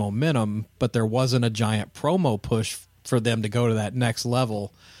its own momentum, but there wasn't a giant promo push for them to go to that next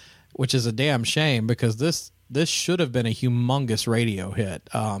level, which is a damn shame, because this should have been a humongous radio hit.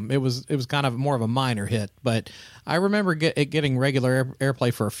 It was kind of more of a minor hit, but I remember it getting regular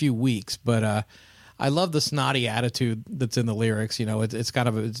airplay for a few weeks. But I love the snotty attitude that's in the lyrics. You know, it's kind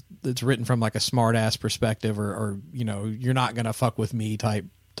of it's written from like a smart ass perspective, or you know, you're not gonna fuck with me type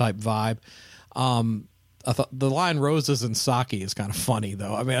vibe. I thought the line "roses and sake" is kind of funny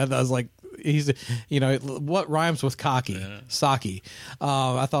though. I mean, I was like, he's, you know, what rhymes with cocky? Yeah. Sake.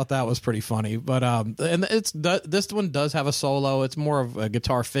 I thought that was pretty funny, but and this one does have a solo. It's more of a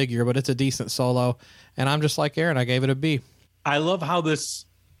guitar figure, but it's a decent solo. And I'm just like Aaron, I gave it a B. I love how this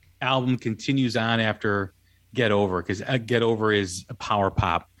album continues on after Get Over, because Get Over is a power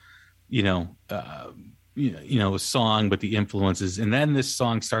pop, you know, song, but the influences, and then this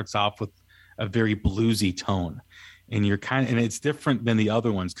song starts off with a very bluesy tone, and and it's different than the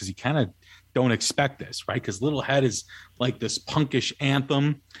other ones because you kind of don't expect this, right? Because Little Head is like this punkish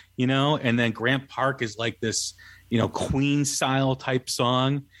anthem, you know, and then Grant Park is like this, you know, Queen style type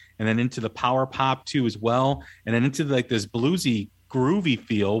song, and then into the power pop too as well, and then into like this bluesy groovy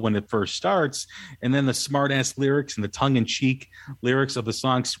feel when it first starts, and then the smart ass lyrics and the tongue-in-cheek lyrics of the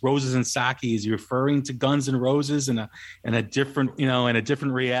songs Roses and Sake is referring to Guns N' Roses in a different, you know, in a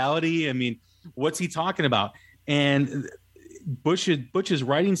different reality. I mean, what's he talking about? And Butch's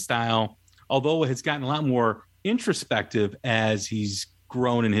writing style, although it's gotten a lot more introspective as he's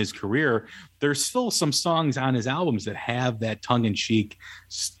grown in his career, there's still some songs on his albums that have that tongue-in-cheek,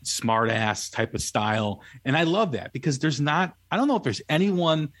 smart-ass type of style. And I love that, because I don't know if there's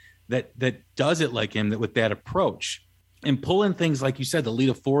anyone that does it like him, that with that approach. And pull in things like you said, the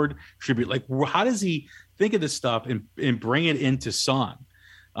Lita Ford tribute. Like, how does he think of this stuff and bring it into song?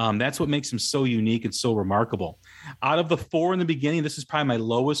 That's what makes him so unique and so remarkable. Out of the four in the beginning, this is probably my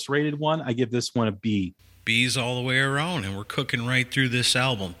lowest rated one. I give this one a B. B's all the way around, and we're cooking right through this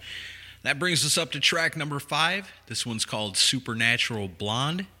album. That brings us up to track number 5. This one's called Supernatural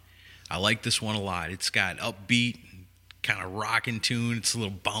Blonde. I like this one a lot. It's got upbeat, kind of rockin' tune. It's a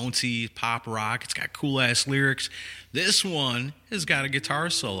little bouncy pop rock. It's got cool ass lyrics. This one has got a guitar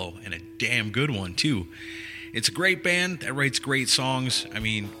solo, and a damn good one too. It's a great band that writes great songs. I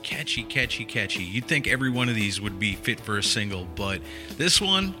mean, catchy. You'd think every one of these would be fit for a single, but this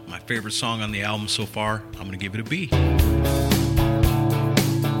one, my favorite song on the album so far, I'm going to give it a B.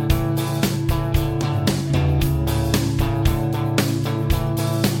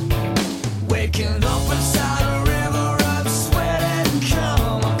 Waking up inside a river of sweat and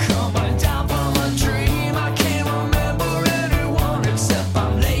cum, I'm coming down from a dream. I can't remember anyone except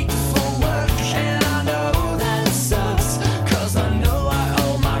I'm late for work, and I know that sucks, cause I know I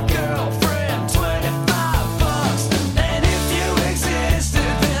owe my girlfriend $25. And if you existed,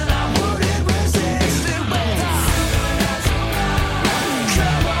 then I wouldn't resist it. But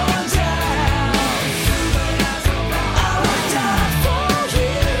come on down, I would die for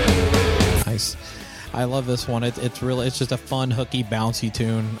you. Nice. I love this one. It's just a fun, hooky, bouncy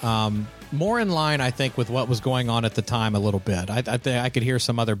tune. More in line, I think, with what was going on at the time a little bit. I think I could hear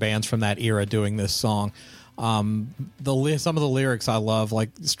some other bands from that era doing this song. Some of the lyrics I love,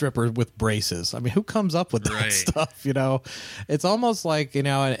 like stripper with braces. I mean, who comes up with that stuff? You know, it's almost like, you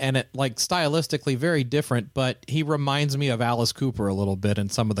know, and it like stylistically very different, but he reminds me of Alice Cooper a little bit in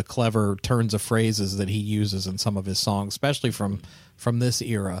some of the clever turns of phrases that he uses in some of his songs, especially from this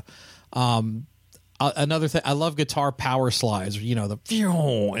era. Another thing, I love guitar power slides, you know,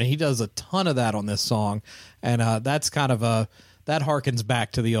 and he does a ton of that on this song. And that's kind of that harkens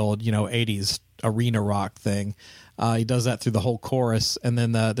back to the old, you know, 80s arena rock thing. He does that through the whole chorus. And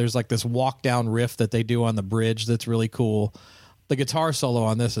then there's like this walk down riff that they do on the bridge that's really cool. The guitar solo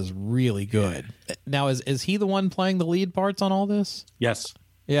on this is really good. Now, is he the one playing the lead parts on all this? Yes.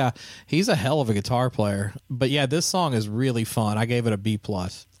 Yeah, he's a hell of a guitar player. But yeah, this song is really fun. I gave it a B+.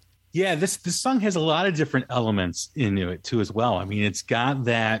 Yeah, this song has a lot of different elements into it too as well. I mean, it's got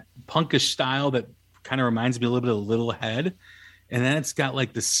that punkish style that kind of reminds me a little bit of Little Head, and then it's got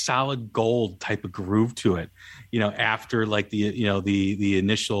like the solid gold type of groove to it, after like the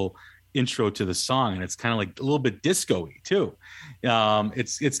initial intro to the song, and it's kind of like a little bit disco-y too.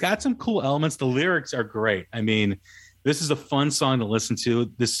 It's got some cool elements. The lyrics are great. I mean, this is a fun song to listen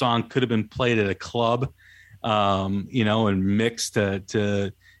to. This song could have been played at a club, and mixed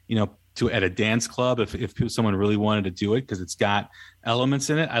to at a dance club if someone really wanted to do it, because it's got elements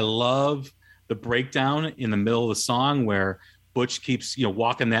in it. I love the breakdown in the middle of the song where Butch keeps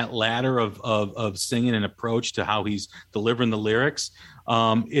walking that ladder of singing and approach to how he's delivering the lyrics.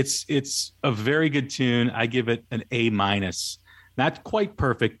 It's a very good tune. I give it an A-. Not quite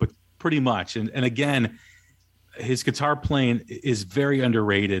perfect, but pretty much. And again, his guitar playing is very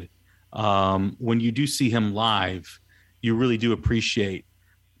underrated. When you do see him live, you really do appreciate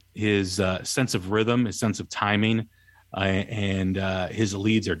his sense of rhythm, his sense of timing, and his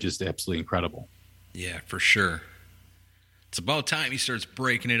leads are just absolutely incredible. Yeah, for sure. It's about time he starts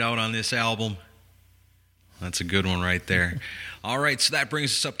breaking it out on this album. That's a good one right there. All right, so that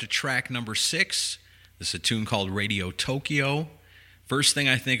brings us up to track number 6. This is a tune called Radio Tokyo. First thing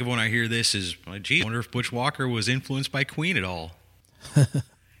I think of when I hear this is, gee, I wonder if Butch Walker was influenced by Queen at all.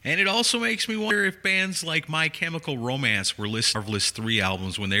 And it also makes me wonder if bands like My Chemical Romance were listening to Marvelous 3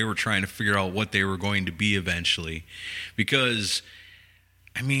 albums when they were trying to figure out what they were going to be eventually. Because,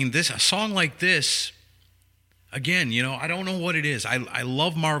 I mean, a song like this, again, I don't know what it is. I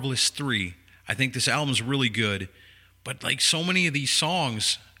love Marvelous 3. I think this album's really good. But like so many of these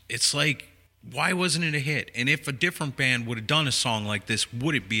songs, it's like, why wasn't it a hit? And if a different band would have done a song like this,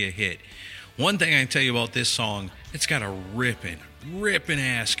 would it be a hit? One thing I can tell you about this song, it's got a ripping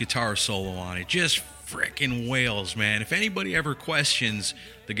ass guitar solo on it. Just frickin' wails, man. If anybody ever questions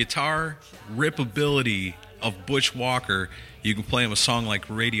the guitar rippability of Butch Walker, you can play him a song like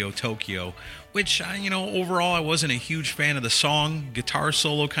Radio Tokyo, which, overall I wasn't a huge fan of the song. Guitar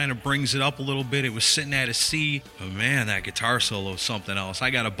solo kind of brings it up a little bit. It was sitting at a C, but man, that guitar solo is something else.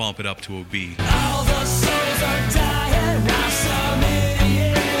 I got to bump it up to a B. All the souls are dying now. Some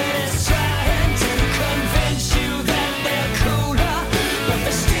idiot is trying to convince you that they're cooler, but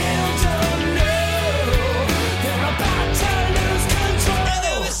they still don't know they're about to lose control. And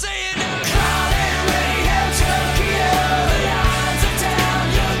they were saying, calling Radio Tokyo, the lines are down,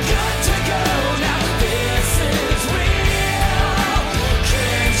 you're good to go now. This is real,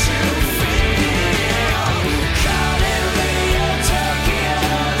 can't you feel? Calling Radio Tokyo,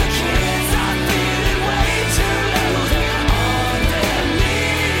 the kids are feeling way too low. They're on their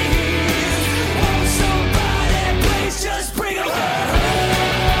knees. Won't somebody please just bring 'em home?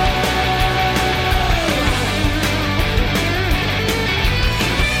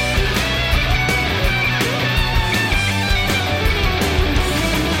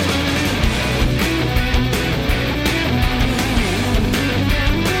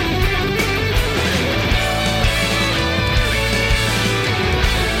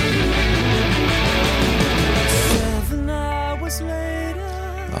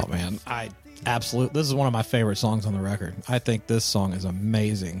 Oh man, this is one of my favorite songs on the record. I think this song is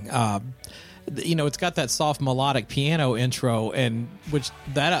amazing. It's got that soft melodic piano intro, and which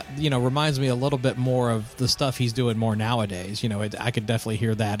that reminds me a little bit more of the stuff he's doing more nowadays. I could definitely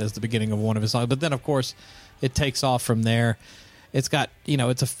hear that as the beginning of one of his songs, but then of course it takes off from there. It's got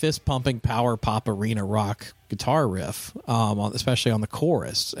it's a fist pumping power pop arena rock guitar riff, especially on the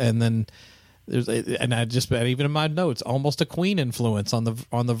chorus, and then. Even in my notes, almost a Queen influence on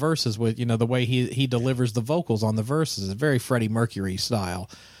the verses with the way he delivers the vocals on the verses. It's very Freddie Mercury style.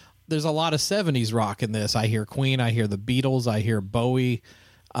 There's a lot of 70s rock in this. I hear Queen, I hear the Beatles, I hear Bowie,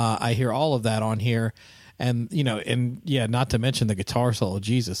 I hear all of that on here, and not to mention the guitar solo,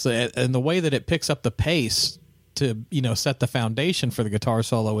 Jesus, and the way that it picks up the pace to set the foundation for the guitar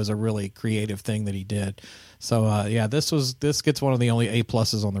solo is a really creative thing that he did. So this gets one of the only A+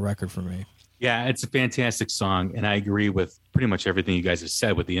 on the record for me. Yeah, it's a fantastic song, and I agree with pretty much everything you guys have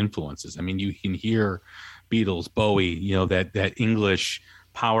said with the influences. I mean, you can hear Beatles, Bowie, that English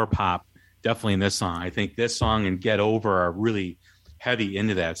power pop definitely in this song. I think this song and Get Over are really heavy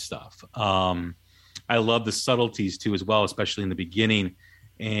into that stuff. I love the subtleties too as well, especially in the beginning.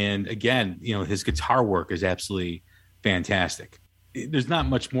 And again, his guitar work is absolutely fantastic. There's not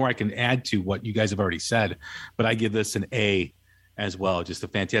much more I can add to what you guys have already said, but I give this an A as well. Just a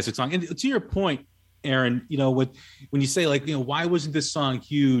fantastic song. And to your point, Aaron, when you say like, why wasn't this song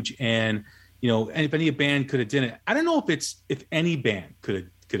huge? And, and if any band could have done it, I don't know if any band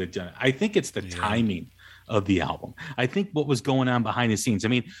could have done it. I think it's the timing of the album. I think what was going on behind the scenes. I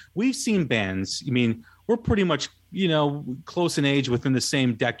mean, we've seen bands, we're pretty much, close in age within the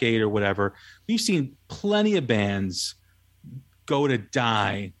same decade or whatever. We've seen plenty of bands go to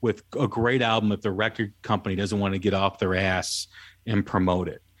die with a great album if the record company doesn't want to get off their ass and promote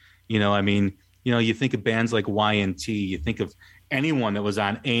it. I mean, you think of bands like Y&T, you think of anyone that was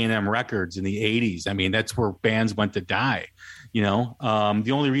on A&M Records in the 80s. I mean, that's where bands went to die. The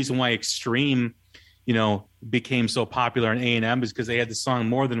only reason why Extreme, became so popular in A&M is because they had the song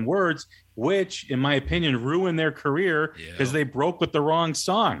More Than Words, which, in my opinion, ruined their career because they broke with the wrong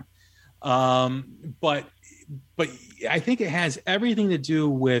song. But I think it has everything to do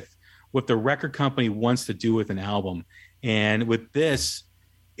with what the record company wants to do with an album. And with this,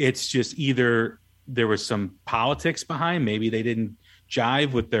 it's just either there was some politics behind, maybe they didn't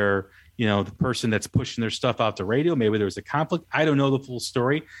jive with their, the person that's pushing their stuff out the radio. Maybe there was a conflict. I don't know the full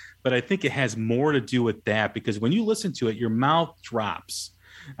story, but I think it has more to do with that, because when you listen to it, your mouth drops.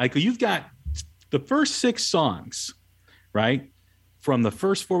 Like, you've got the first 6 songs, right? From the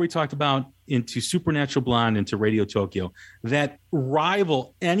first 4 we talked about into Supernatural Blonde into Radio Tokyo, that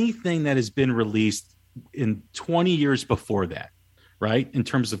rival anything that has been released in 20 years before that, right? In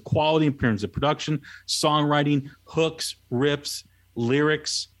terms of quality, in terms of production, songwriting, hooks, riffs,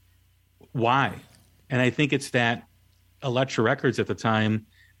 lyrics. Why? And I think it's that Elektra Records at the time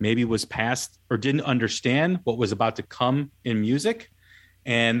maybe was past or didn't understand what was about to come in music,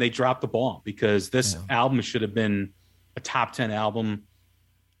 and they dropped the ball, because this album should have been a top 10 album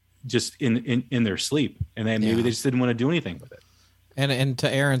just in their sleep, and then maybe they just didn't want to do anything with it. And to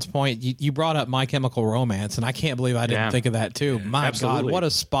Aaron's point, you brought up My Chemical Romance, and I can't believe I didn't think of that too. My absolutely. God, what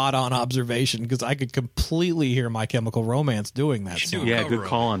a spot on observation, because I could completely hear My Chemical Romance doing that song. Yeah, good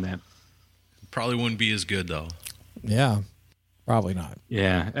call on that. Probably wouldn't be as good though. Yeah, probably not.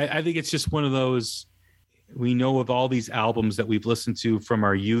 Yeah, I think it's just one of those, we know of all these albums that we've listened to from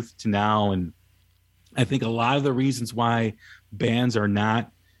our youth to now, and I think a lot of the reasons why bands are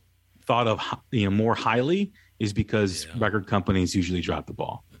not thought of more highly is because record companies usually drop the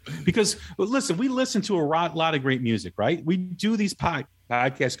ball. Because listen, we listen to a lot of great music, right? We do these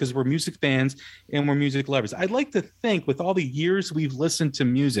podcasts because we're music fans and we're music lovers. I'd like to think, with all the years we've listened to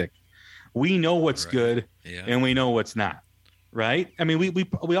music, we know what's good and we know what's not, right? I mean,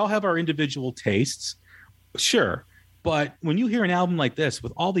 we all have our individual tastes, sure. But when you hear an album like this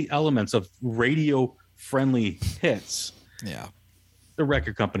with all the elements of radio friendly hits, the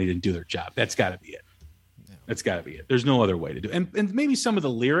record company didn't do their job. That's got to be it. That's got to be it. There's no other way to do it. And maybe some of the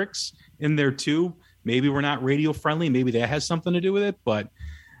lyrics in there too, maybe we're not radio friendly. Maybe that has something to do with it, but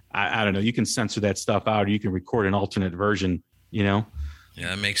I don't know. You can censor that stuff out, or you can record an alternate version, Yeah,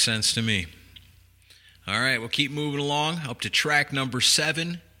 that makes sense to me. All right, we'll keep moving along up to track number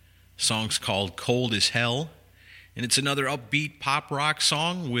 7. The song's called Cold as Hell. And it's another upbeat pop rock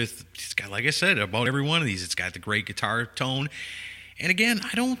song with, it's got, like I said, about every one of these, it's got the great guitar tone. And again,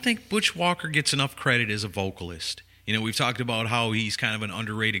 I don't think Butch Walker gets enough credit as a vocalist. We've talked about how he's kind of an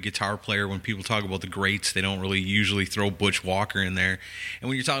underrated guitar player. When people talk about the greats, they don't really usually throw Butch Walker in there. And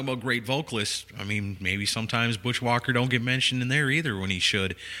when you're talking about great vocalists, I mean, maybe sometimes Butch Walker don't get mentioned in there either when he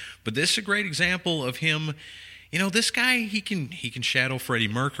should. But this is a great example of him. This guy, he can shadow Freddie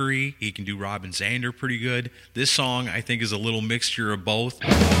Mercury. He can do Robin Zander pretty good. This song, I think, is a little mixture of both.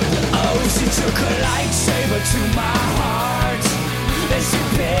 Oh, she took a lightsaber to my heart. Then she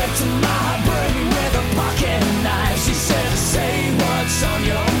picked my brain with a pocket knife. She said, say what's on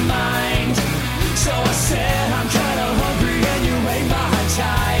your mind. So I said, I'm kind of hungry and you ain't my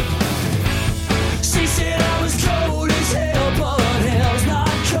type. She said I was cold as hell, but hell's not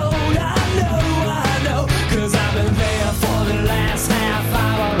cold. I know, cause I've been there for the last half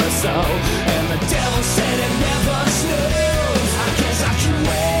hour or so. And the devil said it never snows. I guess I can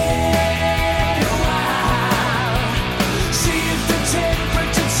wait a while. See if the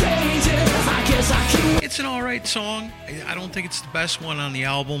temperature changes. I guess I can wait. It's an alright song. I don't think it's the best one on the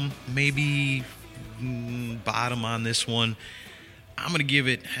album. Maybe bottom on this one. I'm going to give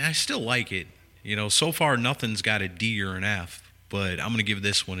it, I still like it. So far nothing's got a D or an F, but I'm going to give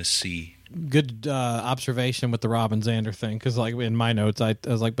this one a C. Good observation with the Robin Zander thing, because like in my notes, I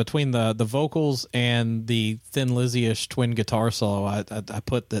was like, between the vocals and the Thin Lizzy-ish twin guitar solo, I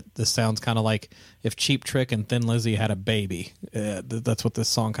put that this sounds kind of like if Cheap Trick and Thin Lizzy had a baby. That's what this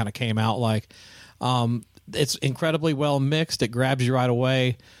song kind of came out like. It's incredibly well mixed. It grabs you right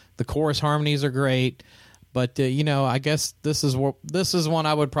away. The chorus harmonies are great, but I guess this is one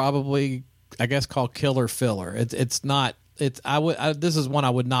I would probably, call killer filler. It's not. This is one I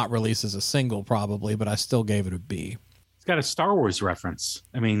would not release as a single probably, but I still gave it a B. It's got a Star Wars reference.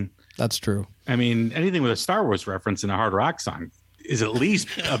 I mean, that's true. I mean, anything with a Star Wars reference in a hard rock song is at least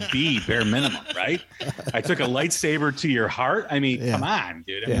a B bare minimum, right? I took a lightsaber to your heart. I mean, come on,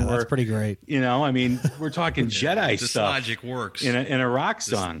 dude. I mean, that's pretty great. I mean, we're talking Jedi this stuff. Logic works in a rock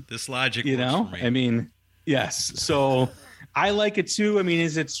song. This logic works for me. I mean, yes. So I like it too. I mean,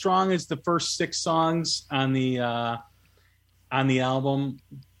 is it strong as the first 6 songs on the album?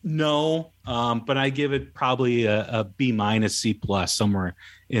 No, but I give it probably a B minus, C plus, somewhere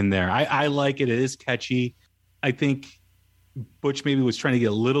in there. I like it. It is catchy. I think Butch maybe was trying to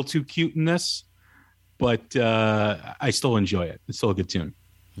get a little too cute in this, but I still enjoy it. It's still a good tune.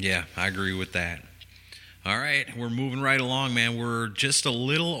 Yeah, I agree with that. All right, we're moving right along, man. We're just a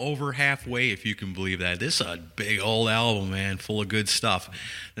little over halfway, if you can believe that. This is a big old album, man, full of good stuff.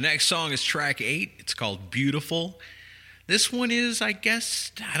 The next song is track 8. It's called Beautiful. This one is, I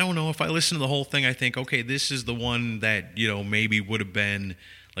guess, I don't know, if I listen to the whole thing, I think, okay, this is the one that, maybe would have been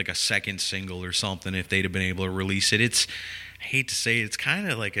like a second single or something if they'd have been able to release it. I hate to say it, it's kind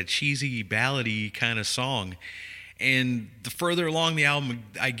of like a cheesy, ballady kind of song. And the further along the album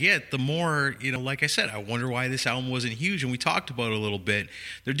I get, the more, like I said, I wonder why this album wasn't huge. And we talked about it a little bit.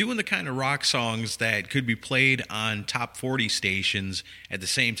 They're doing the kind of rock songs that could be played on top 40 stations at the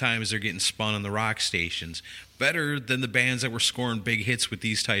same time as they're getting spun on the rock stations. Better than the bands that were scoring big hits with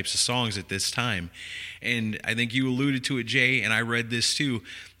these types of songs at this time. And I think you alluded to it, Jay, and I read this too,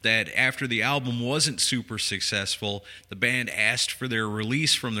 that after the album wasn't super successful, the band asked for their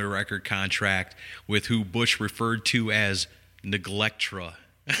release from their record contract with who Butch referred to as Neglectra.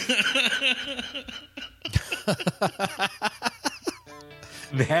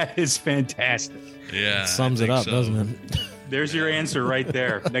 That is fantastic. Yeah. It sums it up, doesn't it? There's your answer right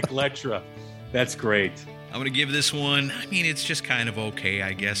there. Neglectra. That's great. I'm going to give this one, it's just kind of okay,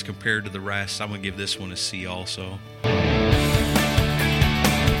 I guess, compared to the rest. I'm going to give this one a C also.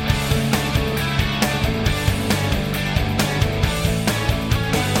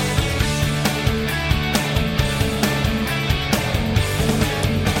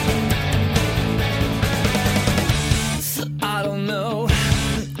 I don't know,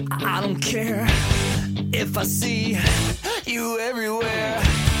 I don't care if I see you everywhere.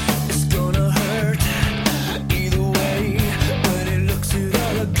 It's gonna hurt either way when it looks at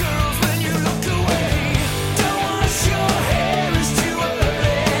other girls when you look away. Don't wash your hair, it's too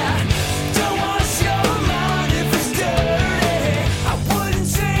early. Don't wash your mind if it's dirty. I wouldn't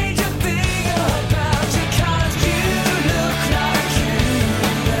change a thing about you 'cause you look like you.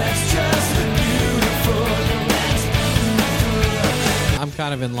 That's just beautiful. That's beautiful. I'm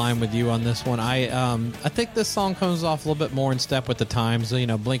kind of in line with you on this one. I think this song comes off a little bit more in step with the times.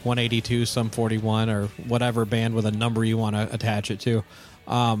 Blink 182, Sum 41, or whatever band with a number you want to attach it to.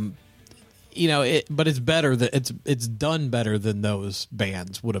 But it's better that it's done better than those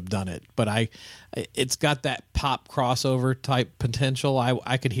bands would have done it. But it's got that pop crossover type potential.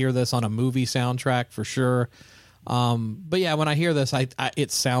 I could hear this on a movie soundtrack for sure. But yeah, when I hear this,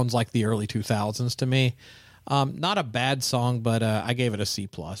 it sounds like the early 2000s to me. Not a bad song, but I gave it a C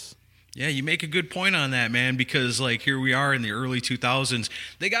plus. Yeah, you make a good point on that, man, because here we are in the early 2000s.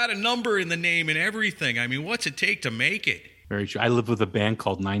 They got a number in the name and everything. What's it take to make it? Very true. I lived with a band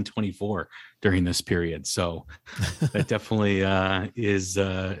called 924 during this period, so that definitely is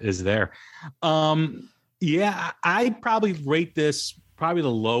there. Yeah, I'd probably rate this probably the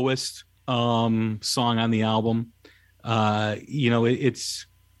lowest song on the album. It's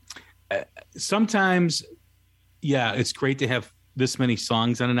sometimes, yeah, it's great to have this many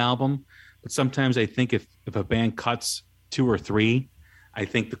songs on an album, but sometimes I think if a band cuts 2 or 3, I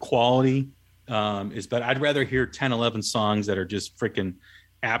think the quality is better. I'd rather hear 10, 11 songs that are just freaking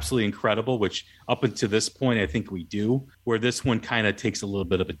absolutely incredible, which up until this point, I think we do, where this one kind of takes a little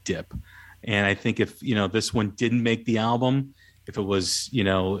bit of a dip. And I think if, this one didn't make the album, if it was,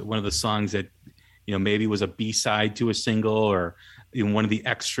 one of the songs that, maybe was a B-side to a single or one of the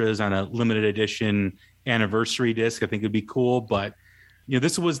extras on a limited edition anniversary disc, I think it'd be cool. But,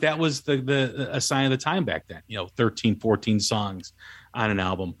 that was a sign of the time back then, 13, 14 songs on an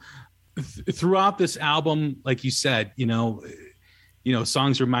album. Throughout this album, like you said,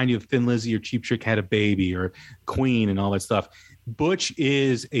 songs remind you of Thin Lizzy or Cheap Trick Had a Baby or Queen and all that stuff. Butch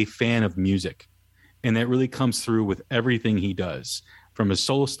is a fan of music, and that really comes through with everything he does, from his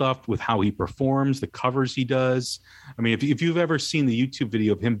solo stuff, with how he performs, the covers he does. If you've ever seen the YouTube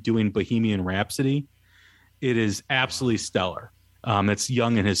video of him doing Bohemian Rhapsody, it is absolutely stellar. It's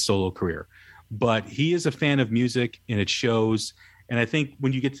young in his solo career, but he is a fan of music, and it shows. And I think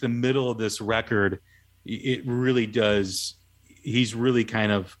when you get to the middle of this record, it really does. He's really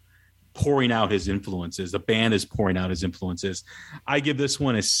kind of pouring out his influences. The band is pouring out his influences. I give this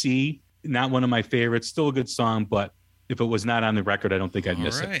one a C. Not one of my favorites. Still a good song, but if it was not on the record, I don't think I'd All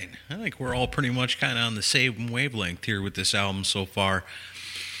miss it. right. I think we're all pretty much kind of on the same wavelength here with this album so far.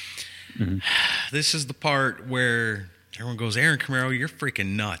 Mm-hmm. This is the part where everyone goes, Aaron Camaro, you're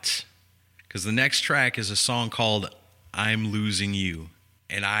freaking nuts. Because the next track is a song called I'm Losing You.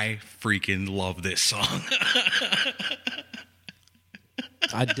 And I freaking love this song.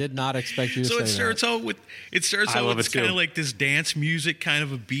 I did not expect you to so say it starts that. out with it's kind of like this dance music kind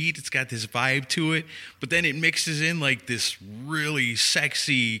of a beat. It's got this vibe to it, but then it mixes in like this really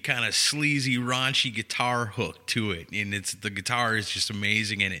sexy kind of sleazy raunchy guitar hook to it, and the guitar is just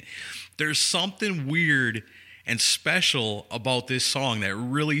amazing in it. There's something weird and special about this song that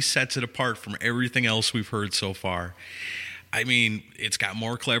really sets it apart from everything else we've heard so far. I mean, it's got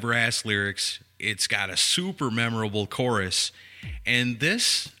more clever ass lyrics. It's got a super memorable chorus. And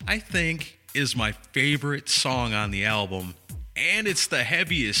this, I think, is my favorite song on the album. And it's the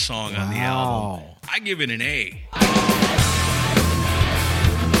heaviest song on the album. I give it an A.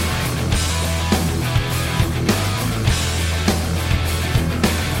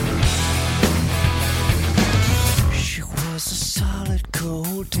 She was a solid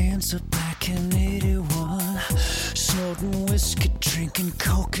gold dancer back in 81. Snorting whiskey, drinking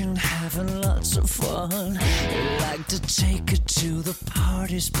coke and having lots of fun. He liked to take her to the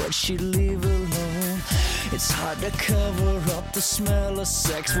parties, but she'd leave alone. It's hard to cover up the smell of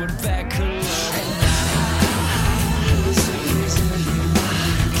sex when back alone.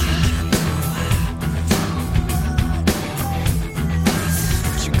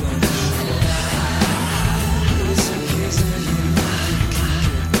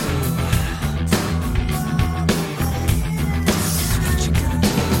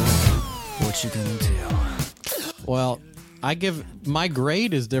 What you gonna do? Well, my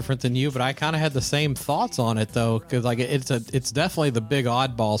grade is different than you, but I kind of had the same thoughts on it though, because like it's definitely the big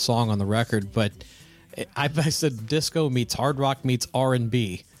oddball song on the record. But I said disco meets hard rock meets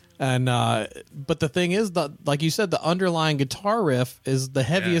R&B, and but the thing is that, like you said, the underlying guitar riff is the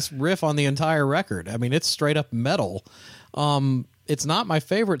heaviest riff on the entire record. I mean, it's straight up metal. It's not my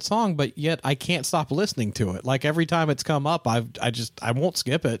favorite song, but yet I can't stop listening to it. Like every time it's come up, I won't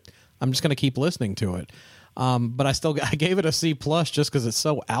skip it. I'm just going to keep listening to it. But I gave it a C+ just because it's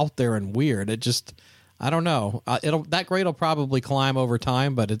so out there and weird. It just, I don't know. That grade will probably climb over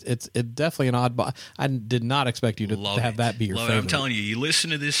time, but it's definitely an odd. I did not expect you to have that be your favorite. I'm telling you, you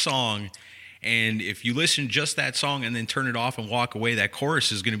listen to this song, and if you listen to just that song and then turn it off and walk away, that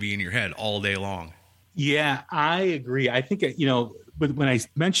chorus is going to be in your head all day long. Yeah, I agree. I think, when I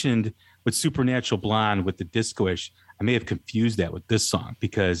mentioned with Supernatural Blonde with the disco-ish, I may have confused that with this song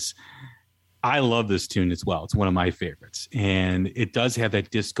because I love this tune as well. It's one of my favorites. And it does have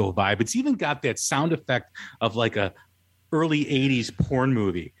that disco vibe. It's even got that sound effect of like a early 80s porn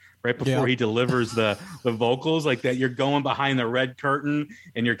movie right before he delivers the vocals, like that. You're going behind the red curtain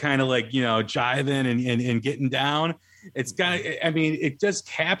and you're kind of like, jiving and getting down. It's got, it just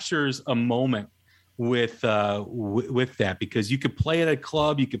captures a moment with that, because you could play it at a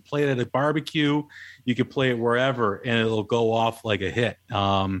club, you could play it at a barbecue, you could play it wherever, and it'll go off like a hit.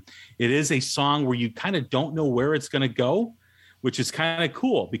 It is a song where you kind of don't know where it's going to go, which is kind of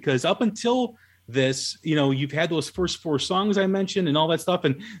cool, because up until this, you've had those first 4 songs I mentioned and all that stuff,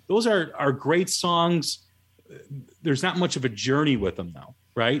 and those are great songs. There's not much of a journey with them though,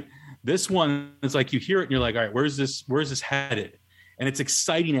 right? This one is like you hear it and you're like, all right, where's this headed? And it's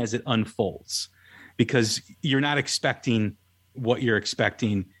exciting as it unfolds, because you're not expecting what you're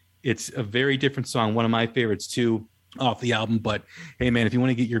expecting. It's a very different song. One of my favorites too off the album. But hey, man, if you want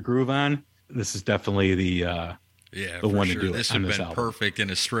to get your groove on, this is definitely the one to do it. This would have been perfect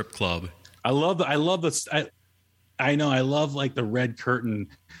in a strip club. I love this. I know. I love like the red curtain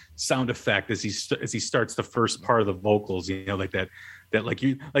sound effect as he starts the first part of the vocals. Like that like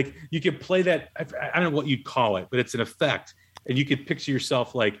you could play that. I don't know what you'd call it, but it's an effect, and you could picture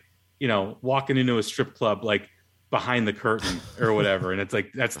yourself like, walking into a strip club, like behind the curtain or whatever. And it's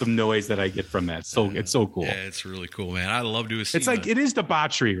like, that's the noise that I get from that. So it's so cool. Yeah, it's really cool, man. I'd love to have seen it's like, it is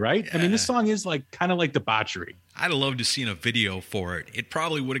debauchery, right? Yeah. I mean, this song is like kind of like debauchery. I'd have loved to have seen a video for it. It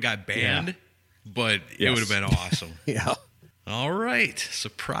probably would have got banned, but it would have been awesome. Yeah. All right.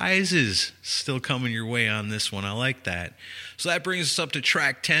 Surprises still coming your way on this one. I like that. So that brings us up to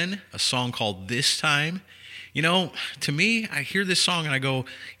track 10, a song called This Time. To me, I hear this song and I go,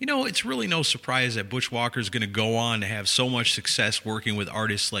 it's really no surprise that Butch Walker is going to go on to have so much success working with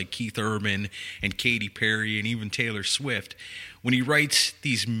artists like Keith Urban and Katy Perry and even Taylor Swift when he writes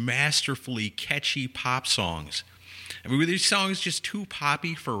these masterfully catchy pop songs. I mean, were these songs just too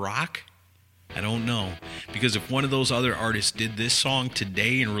poppy for rock? I don't know. Because if one of those other artists did this song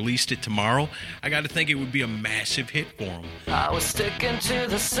today and released it tomorrow, I got to think it would be a massive hit for them. I was sticking to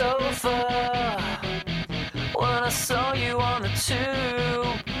the sofa when I saw you on the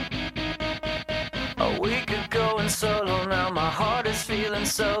tube. A week ago in solo, now my heart is feeling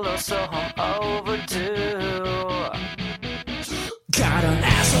solo, so I'm overdue. Got an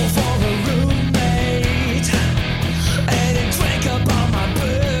asshole for a roommate, and he drank up all my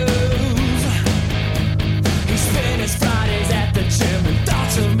booze. He spent his Fridays at the gym, and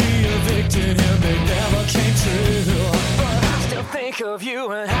thoughts of me evicting him, they never came true. But I still think of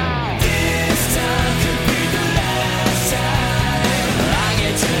you and how this time could be the last time I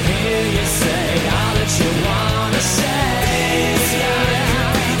get to hear you say all that you wanna say. This night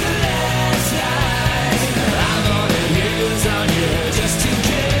could be the last night I'm gonna use on you just to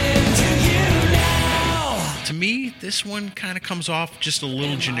get into you now. To me, this one kind of comes off just a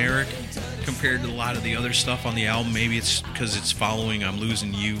little generic compared to a lot of the other stuff on the album. Maybe it's because it's following I'm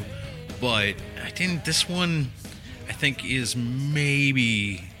Losing You, but this one I think is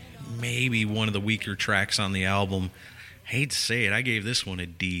maybe one of the weaker tracks on the album. I hate to say it, I gave this one a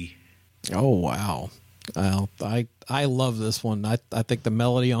D. Oh, wow. Well, I love this one. I think the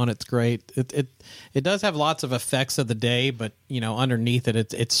melody on it's great. It does have lots of effects of the day, but underneath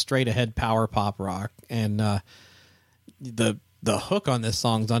it's straight ahead power pop rock, and the hook on this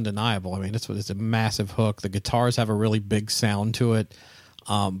song's undeniable. I mean, it's a massive hook. The guitars have a really big sound to it.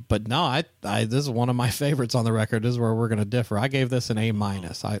 But no, I this is one of my favorites on the record. This is where we're going to differ. I gave this an A-.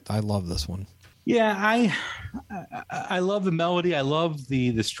 I love this one. Yeah, I love the melody. I love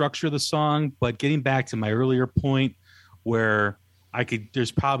the structure of the song. But getting back to my earlier point, where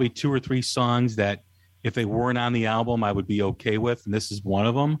there's probably 2 or 3 songs that if they weren't on the album, I would be okay with, and this is one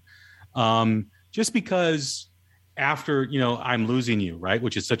of them. Just because after I'm Losing You, right,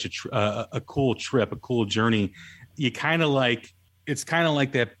 which is such a cool trip, a cool journey, you kind of like. It's kind of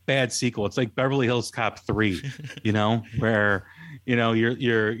like that bad sequel. It's like Beverly Hills Cop 3, where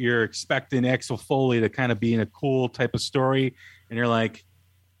you're expecting Axel Foley to kind of be in a cool type of story, and you're like,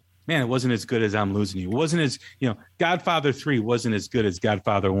 man, it wasn't as good as I'm Losing You. It wasn't as Godfather 3 wasn't as good as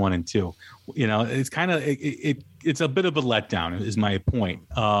Godfather 1 and 2. It's kind of it's a bit of a letdown, is my point.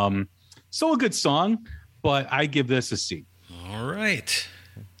 Still a good song, but I give this a C. All right.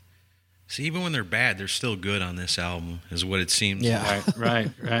 See, even when they're bad, they're still good on this album, is what it seems. Yeah,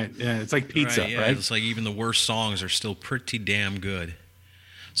 right. Yeah, it's like pizza, right? Yeah, it's like even the worst songs are still pretty damn good.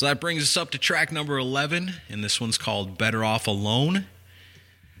 So that brings us up to track number 11, and this one's called Better Off Alone.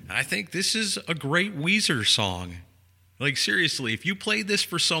 I think this is a great Weezer song. Like, seriously, if you played this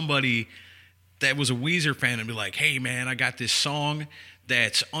for somebody that was a Weezer fan and be like, hey, man, I got this song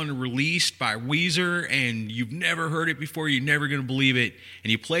that's unreleased by Weezer and you've never heard it before, you're never going to believe it,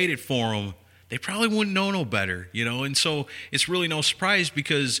 and you played it for them, they probably wouldn't know no better, And so it's really no surprise,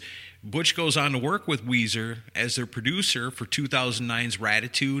 because Butch goes on to work with Weezer as their producer for 2009's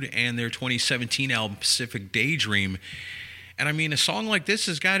Ratitude and their 2017 album Pacific Daydream. And I mean, a song like this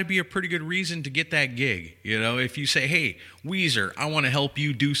has got to be a pretty good reason to get that gig. If you say, hey, Weezer, I want to help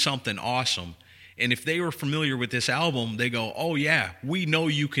you do something awesome. And if they were familiar with this album, they go, oh, yeah, we know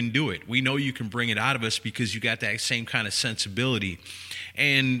you can do it. We know you can bring it out of us because you got that same kind of sensibility.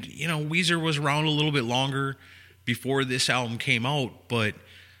 And, Weezer was around a little bit longer before this album came out. But,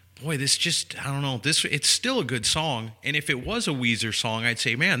 boy, this just, I don't know, it's still a good song. And if it was a Weezer song, I'd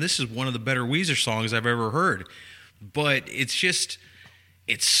say, man, this is one of the better Weezer songs I've ever heard. But it's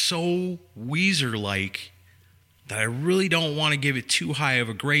so Weezer-like that I really don't want to give it too high of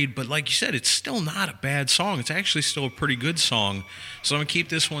a grade, but like you said, it's still not a bad song. It's actually still a pretty good song. So I'm going to keep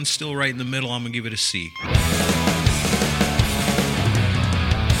this one still right in the middle. I'm going to give it a C.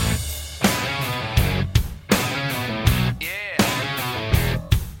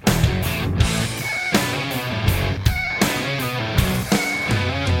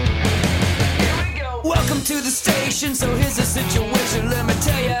 Welcome to the station, so here's the situation. Let me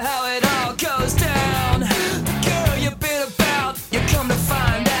tell you how it all goes down. The girl you've been about, you come to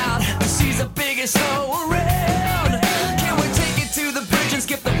find out she's the biggest hoe around. Can we take it to the bridge and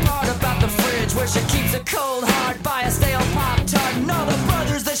skip the part about the fridge, where she keeps a cold heart by a stale Pop-Tart, and all the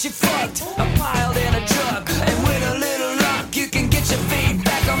brothers that she fucked are piled in a truck. And with a little luck, you can get your feet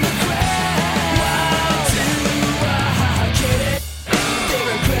back on the ground. Why do I get it? They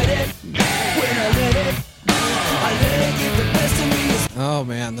regret it when I let it. Oh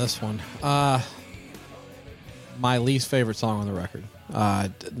man, this one. My least favorite song on the record.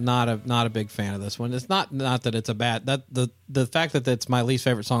 Not a big fan of this one. It's not that it's a bad, that the fact that it's my least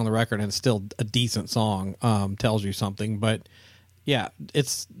favorite song on the record and it's still a decent song tells you something. But yeah,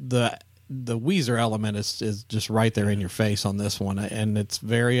 it's the the Weezer element is just right there in your face on this one, and it's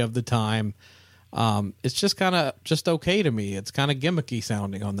very of the time. It's just kind of just okay to me. It's kind of gimmicky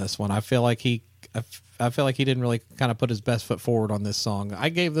sounding on this one. I feel like he didn't really kind of put his best foot forward on this song. I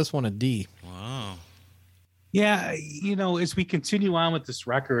gave this one a D. Wow. Yeah, as we continue on with this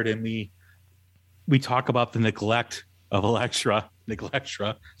record and we talk about the neglect of Electra, which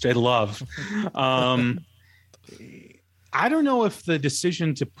I love. I don't know if the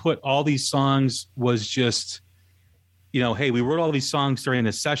decision to put all these songs was just, hey, we wrote all these songs during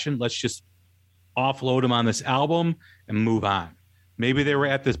this session. Let's just offload them on this album and move on. Maybe they were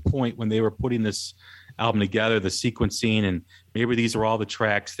at this point when they were putting this album together, the sequencing, and maybe these are all the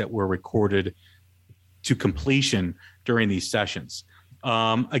tracks that were recorded to completion during these sessions.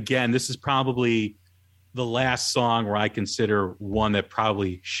 Again, this is probably the last song where I consider one that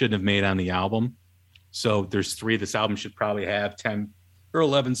probably shouldn't have made on the album. So there's 3. This album should probably have 10 or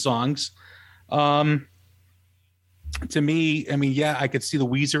 11 songs. To me, I could see the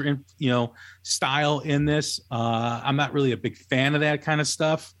Weezer, style in this. I'm not really a big fan of that kind of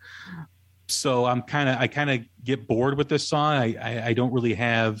stuff. So I kind of get bored with this song. I don't really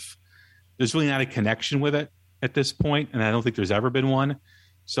there's really not a connection with it at this point, and I don't think there's ever been one.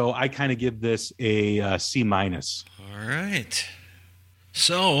 So I kind of give this a C-. All right.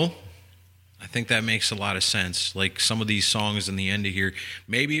 So I think that makes a lot of sense. Like some of these songs in the end of here,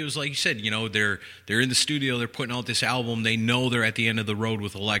 maybe it was like you said, they're in the studio, they're putting out this album, they know they're at the end of the road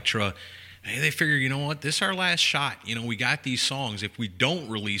with Electra. Hey, they figure, you know what, this is our last shot. We got these songs. If we don't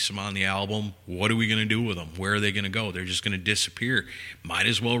release them on the album, what are we going to do with them? Where are they going to go? They're just going to disappear. Might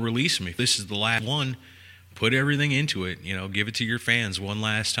as well release them. If this is the last one, put everything into it. Give it to your fans one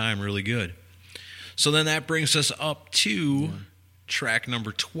last time. Really good. So then that brings us up to track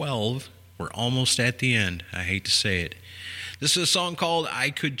number 12. We're almost at the end. I hate to say it. This is a song called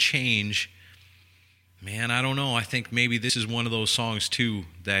I Could Change. Man, I don't know. I think maybe this is one of those songs, too,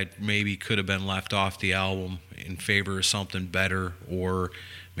 that maybe could have been left off the album in favor of something better, or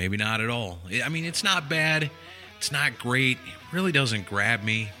maybe not at all. I mean, it's not bad. It's not great. It really doesn't grab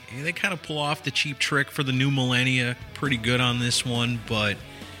me. They kind of pull off the Cheap Trick for the new millennia. Pretty good on this one, but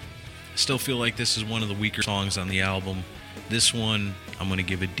I still feel like this is one of the weaker songs on the album. This one, I'm going to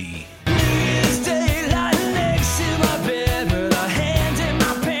give a D.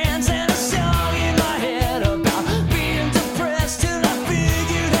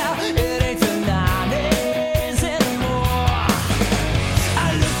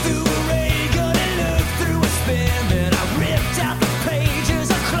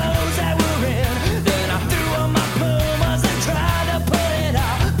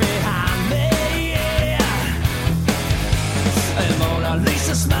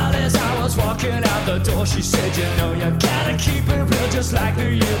 She said, you gotta keep it real just like the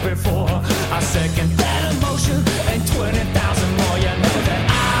year before. I second that emotion and 20,000 more. You know that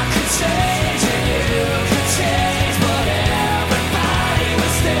I could change and you could change, but everybody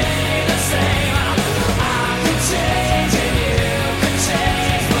would stay the same. I could change and you could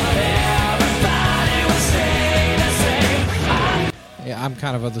change, but everybody would stay the same. Yeah, I'm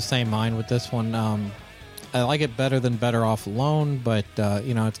kind of the same mind with this one. I like it better than Better Off Alone, but,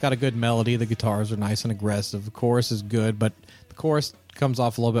 it's got a good melody. The guitars are nice and aggressive. The chorus is good, but the chorus comes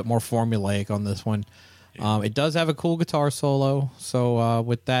off a little bit more formulaic on this one. It does have a cool guitar solo, so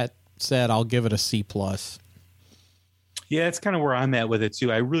with that said, I'll give it a C+. Yeah, it's kind of where I'm at with it,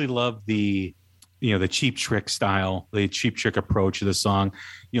 too. I really love the Cheap Trick style, the Cheap Trick approach to the song.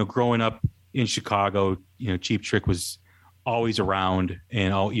 Growing up in Chicago, Cheap Trick was always around,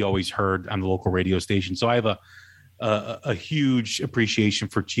 and you always heard on the local radio station. So I have a huge appreciation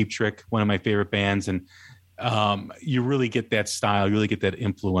for Cheap Trick, one of my favorite bands, and you really get that style, you really get that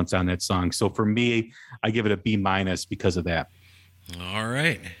influence on that song. So for me, I give it a B- because of that. All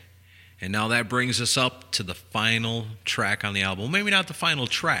right. And now that brings us up to the final track on the album. Maybe not the final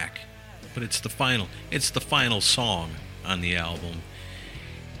track, but it's the final song on the album.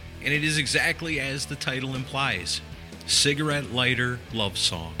 And it is exactly as the title implies. Cigarette Lighter Love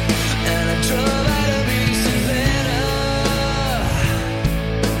Song. And I drove out of East Savannah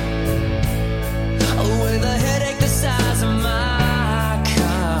with a headache the size of my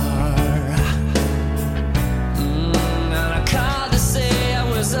car. And I called to say I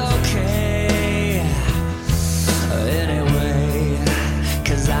was okay anyway,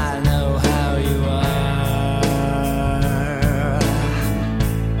 'cause I know how you are.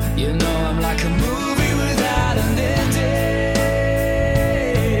 I'm like a movie without an ending.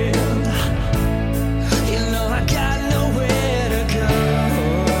 I got nowhere to go,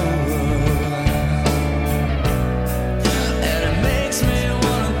 and it makes me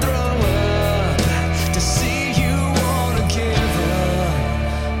wanna throw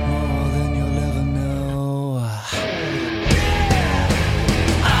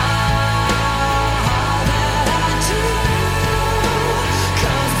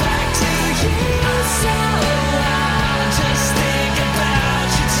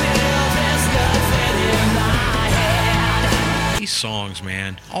songs,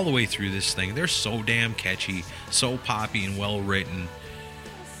 man, all the way through this thing. They're so damn catchy, so poppy and well written.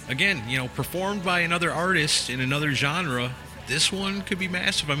 Again, performed by another artist in another genre, this one could be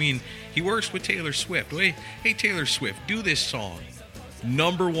massive. I mean, he works with Taylor Swift. Hey, Taylor Swift, do this song.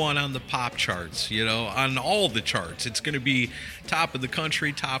 #1 on the pop charts, on all the charts. It's going to be top of the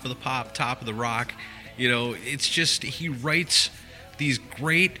country, top of the pop, top of the rock. It's just, he writes these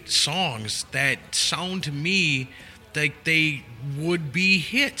great songs that sound to me like they would be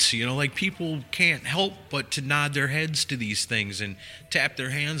hits, like people can't help but to nod their heads to these things and tap their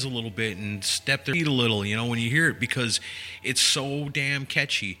hands a little bit and step their feet a little, when you hear it, because it's so damn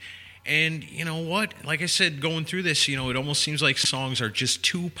catchy. And you know what? Like I said, going through this, it almost seems like songs are just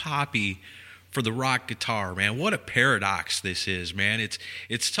too poppy for the rock guitar, man. What a paradox this is, man.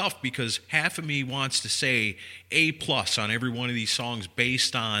 It's tough because half of me wants to say A+ on every one of these songs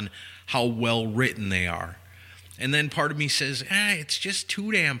based on how well written they are. And then part of me says, it's just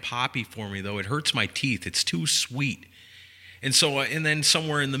too damn poppy for me, though. It hurts my teeth. It's too sweet. And so, and then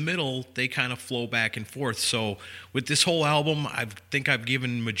somewhere in the middle, they kind of flow back and forth. So with this whole album, I think I've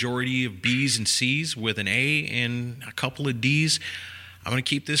given majority of B's and C's with an A and a couple of D's. I'm going to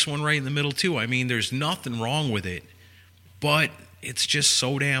keep this one right in the middle, too. I mean, there's nothing wrong with it, but it's just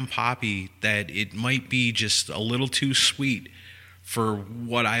so damn poppy that it might be just a little too sweet for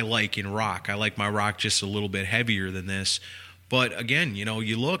what I like in rock. I like my rock just a little bit heavier than this. But again,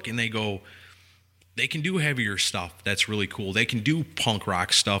 you look and they go, they can do heavier stuff. That's really cool. They can do punk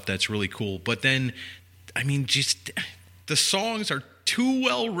rock stuff. That's really cool. But then, I mean, just the songs are too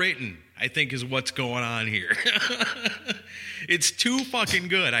well written, I think, is what's going on here. It's too fucking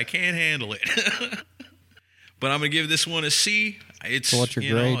good. I can't handle it. But I'm going to give this one a C. It's, so what's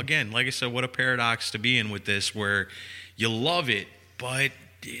your grade? Again, like I said, what a paradox to be in with this, where you love it, but,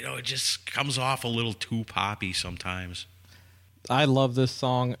 it just comes off a little too poppy sometimes. I love this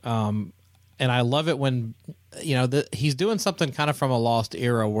song. And I love it when, he's doing something kind of from a lost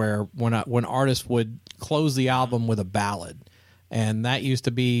era where when artists would close the album with a ballad. And that used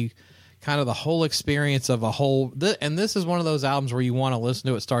to be kind of the whole experience of a whole, and this is one of those albums where you want to listen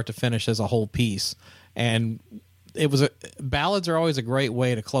to it start to finish as a whole piece. And ballads are always a great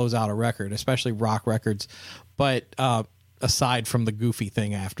way to close out a record, especially rock records. But aside from the goofy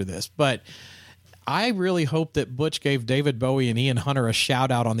thing after this, but I really hope that Butch gave David Bowie and Ian Hunter a shout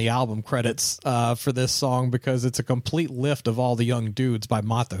out on the album credits for this song, because it's a complete lift of All the Young Dudes by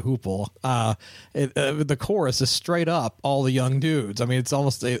Mott the Hoople. The chorus is straight up All the Young Dudes. I mean, it's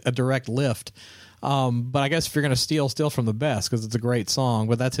almost a direct lift. But I guess if you're going to steal from the best, because it's a great song,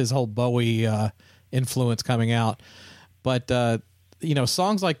 but that's his whole Bowie influence coming out. But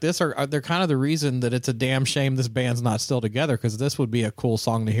songs like this they're kind of the reason that it's a damn shame this band's not still together, because this would be a cool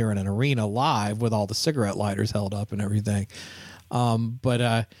song to hear in an arena live with all the cigarette lighters held up and everything.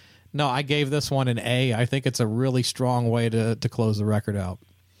 No, I gave this one an A. I think it's a really strong way to close the record out.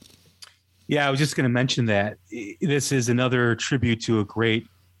 Yeah, I was just going to mention that this is another tribute to a great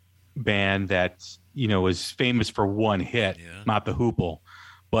band that, was famous for one hit, Mott the Hoople,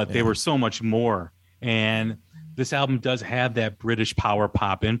 but they were so much more. And this album does have that British power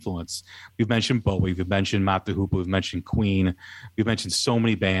pop influence. We've mentioned Bowie, we've mentioned Mott the Hoople, we've mentioned Queen, we've mentioned so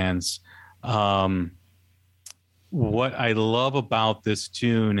many bands. What I love about this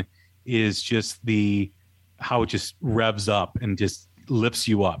tune is just how it just revs up and just lifts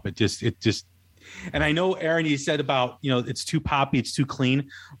you up. It just, and I know, Aaron, you said about, it's too poppy, it's too clean.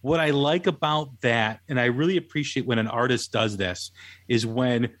 What I like about that, and I really appreciate when an artist does this, is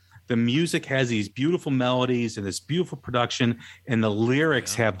when the music has these beautiful melodies and this beautiful production, and the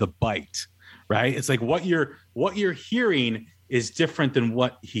lyrics have the bite, right? It's like what you're hearing is different than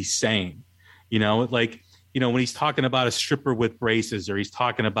what he's saying, when he's talking about a stripper with braces, or he's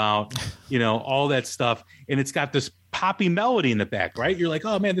talking about, all that stuff, and it's got this poppy melody in the back, right? You're like,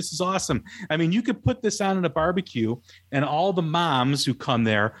 oh man, this is awesome. I mean, you could put this on at a barbecue, and all the moms who come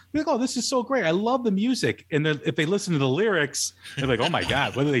there, they're like, oh, this is so great. I love the music. And if they listen to the lyrics, they're like, oh my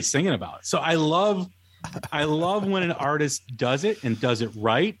God, what are they singing about? So I love when an artist does it and does it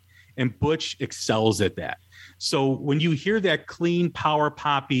right. And Butch excels at that. So when you hear that clean power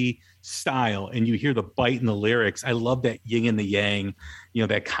poppy style and you hear the bite in the lyrics, I love that yin and the yang,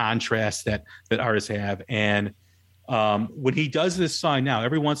 that contrast that artists have. And when he does this song now,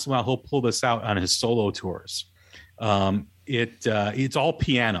 every once in a while, he'll pull this out on his solo tours. It's all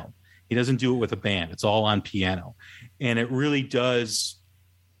piano. He doesn't do it with a band. It's all on piano. And it really does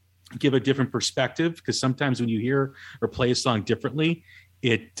give a different perspective, because sometimes when you hear or play a song differently,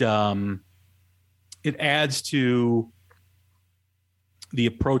 it adds to the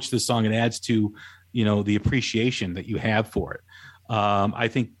approach to the song. It adds to, the appreciation that you have for it. I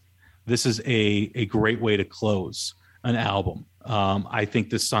think this is a great way to close an album. I think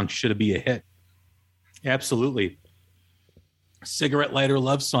this song should be a hit. Absolutely. Cigarette Lighter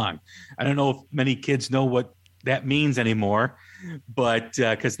Love Song. I don't know if many kids know what that means anymore, but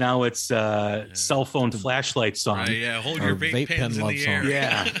because now it's cell phone flashlight song. Right, yeah, hold your vape pens in the air.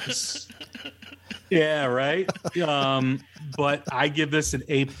 Yeah. Yeah, right. But I give this an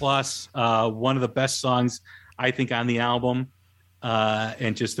A+. One of the best songs, I think, on the album,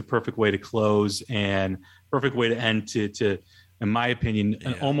 and just the perfect way to close and perfect way to end to in my opinion,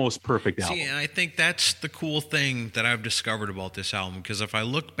 an almost perfect album. See, and I think that's the cool thing that I've discovered about this album, because if I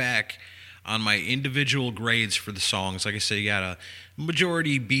look back on my individual grades for the songs, like I said, you got a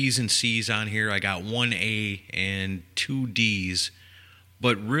majority B's and C's on here. I got 1 A and 2 D's.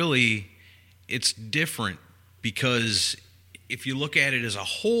 But really, it's different because if you look at it as a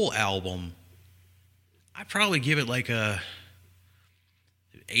whole album, I'd probably give it like a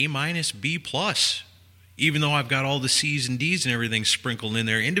A-, B+. Even though I've got all the C's and D's and everything sprinkled in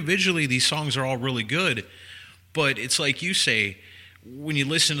there. Individually, these songs are all really good. But it's like you say, when you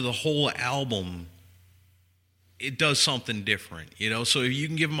listen to the whole album, it does something different, you know? So you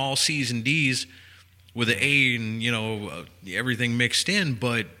can give them all C's and D's with an A and, you know, everything mixed in.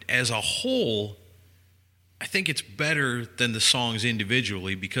 But as a whole, I think it's better than the songs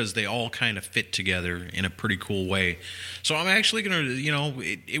individually because they all kind of fit together in a pretty cool way. So I'm actually going to, you know,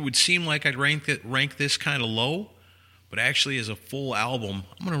 it would seem like I'd rank this kind of low, but actually as a full album,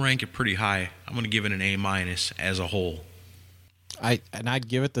 I'm going to rank it pretty high. I'm going to give it an A- as a whole. I'd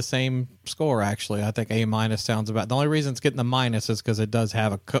give it the same score, actually. I think A- sounds about... The only reason it's getting the minus is because it does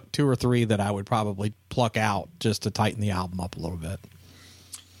have 2 or 3 that I would probably pluck out just to tighten the album up a little bit.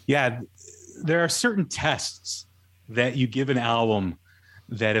 Yeah, there are certain tests that you give an album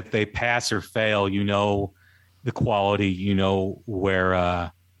that if they pass or fail, you know the quality, you know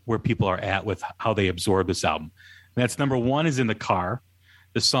where people are at with how they absorb this album. And that's number 1 is in the car.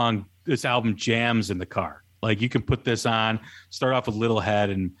 This album jams in the car. Like you can put this on, start off with Little Head,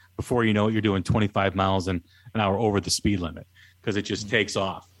 and before you know it, you're doing 25 miles an hour over the speed limit because it just takes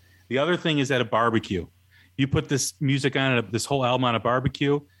off. The other thing is at a barbecue. You put this music on, this whole album on a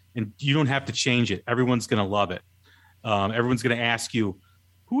barbecue, and you don't have to change it. Everyone's going to love it. Everyone's going to ask you,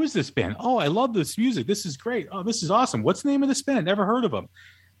 who is this band? Oh, I love this music. This is great. Oh, this is awesome. What's the name of this band? Never heard of them.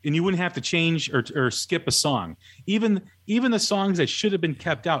 And you wouldn't have to change or skip a song. Even the songs that should have been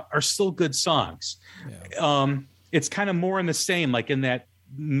kept out are still good songs. Yeah. It's kind of more in the same, like in that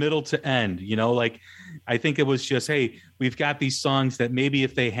middle to end, you know, like I think it was just, hey, we've got these songs that maybe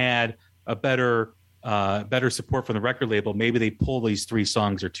if they had a better support from the record label, maybe they pull these 3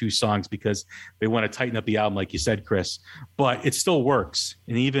 songs or 2 songs because they want to tighten up the album, like you said, Chris. But it still works.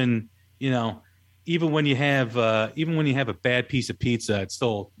 And even when you have a bad piece of pizza, it's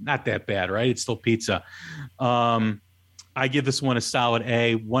still not that bad, right? It's still pizza. I give this one a solid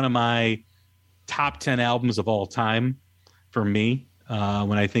A. One of my top 10 albums of all time for me.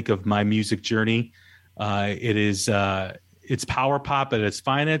 When I think of my music journey, it's power pop at its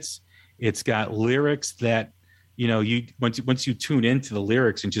finest. It's got lyrics that, you know, once you tune into the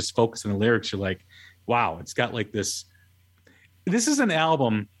lyrics and just focus on the lyrics, you're like, wow, it's got like this. This is an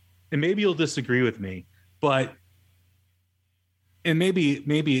album, and maybe you'll disagree with me, and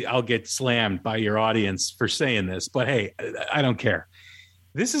maybe I'll get slammed by your audience for saying this, but hey, I don't care.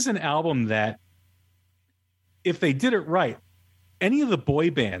 This is an album that, if they did it right, any of the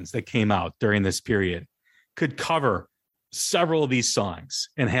boy bands that came out during this period could cover several of these songs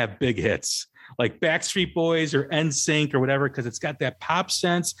and have big hits like Backstreet Boys or NSYNC or whatever, because it's got that pop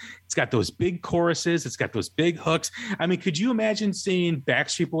sense. It's got those big choruses. It's got those big hooks. I mean, could you imagine seeing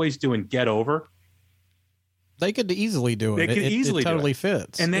Backstreet Boys doing Get Over? They could easily do it. It totally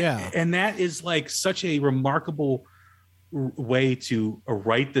fits. And that is like such a remarkable way to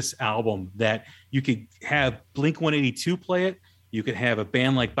write this album that you could have Blink-182 play it. You could have a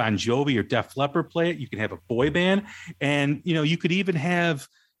band like Bon Jovi or Def Leppard play it. You could have a boy band. And, you know, you could even have,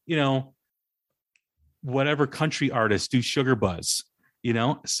 you know, whatever country artists do Sugar Buzz, you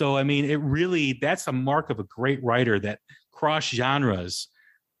know? So, I mean, that's a mark of a great writer that cross genres.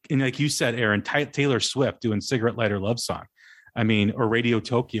 And like you said, Aaron, Taylor Swift doing Cigarette Lighter Love Song. I mean, or Radio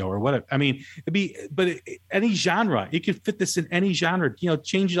Tokyo or whatever. I mean, any genre, you could fit this in any genre, you know,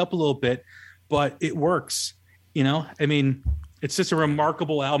 change it up a little bit, but it works, you know? I mean, it's just a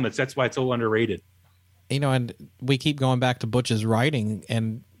remarkable album. That's why it's so underrated. You know, and we keep going back to Butch's writing,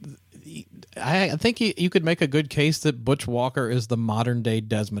 and I think you could make a good case that Butch Walker is the modern day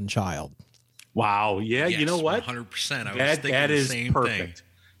Desmond Child. Wow. Yeah. Yes, you know what? 100%. I was thinking that the is same perfect. thing.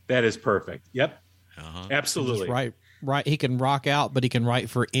 That is perfect. Yep. Absolutely. Just write. He can rock out, but he can write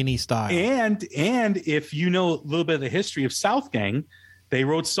for any style. And if you know a little bit of the history of South Gang, they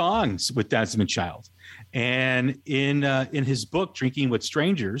wrote songs with Desmond Child. And in his book, Drinking with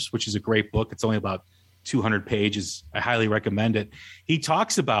Strangers, which is a great book, it's only about 200 pages. I highly recommend it. He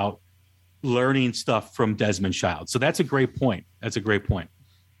talks about learning stuff from Desmond Child. So that's a great point. Wow.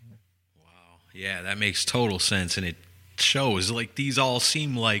 Yeah, that makes total sense. And it shows like these all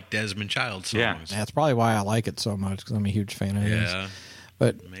seem like Desmond Child songs. Yeah. That's probably why I like it so much, because I'm a huge fan of his. Yeah.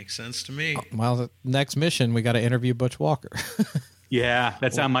 But makes sense to me. Well, the next mission, we got to interview Butch Walker. Yeah,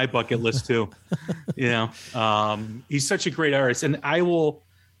 that's on my bucket list too. He's such a great artist. And I will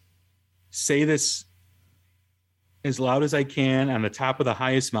say this as loud as I can on the top of the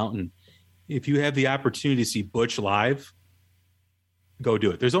highest mountain. If you have the opportunity to see Butch live, go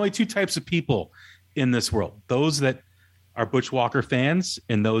do it. There's only two types of people in this world: those that are Butch Walker fans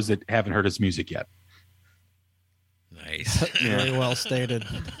and those that haven't heard his music yet. Nice. Very well stated.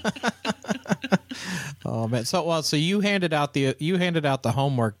 Oh man! So you handed out the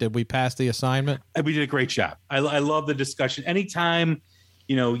homework. Did we pass the assignment? We did a great job. I love the discussion. Anytime,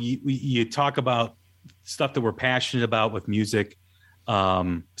 you talk about stuff that we're passionate about with music,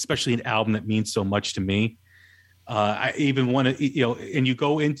 especially an album that means so much to me. I even want to, and you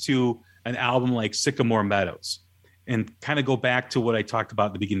go into an album like Sycamore Meadows and kind of go back to what I talked about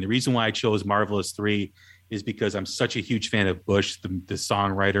at the beginning. The reason why I chose Marvelous 3 is because I'm such a huge fan of Butch, the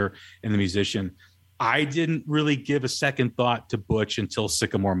songwriter and the musician. I didn't really give a second thought to Butch until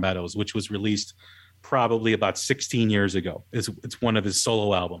Sycamore Meadows, which was released probably about 16 years ago. It's one of his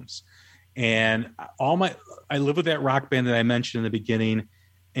solo albums. And I live with that rock band that I mentioned in the beginning,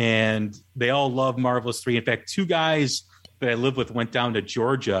 and they all love Marvelous 3. In fact, two guys that I live with went down to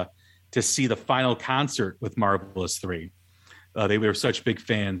Georgia to see the final concert with Marvelous 3. They were such big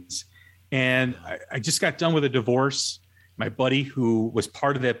fans. And I just got done with a divorce. My buddy who was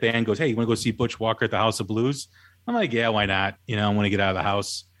part of that band goes, "Hey, you want to go see Butch Walker at the House of Blues?" I'm like, "Yeah, why not? I want to get out of the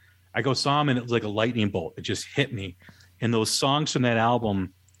house." I go saw him, and it was like a lightning bolt. It just hit me. And those songs from that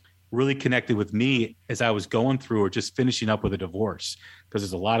album really connected with me as I was going through or just finishing up with a divorce, because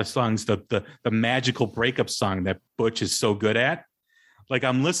there's a lot of songs, the magical breakup song that Butch is so good at. Like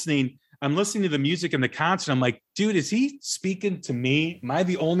I'm listening to the music in the concert. I'm like, dude, is he speaking to me? Am I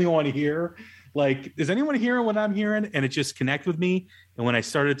the only one here? Like, is anyone hearing what I'm hearing? And it just connected with me. And when I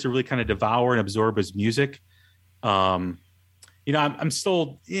started to really kind of devour and absorb his music, I'm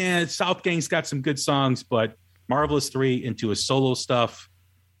still, South Gang's got some good songs, but Marvelous 3 into his solo stuff,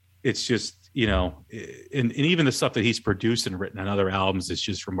 it's just, and even the stuff that he's produced and written on other albums is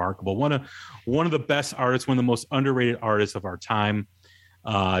just remarkable. One of the best artists, one of the most underrated artists of our time.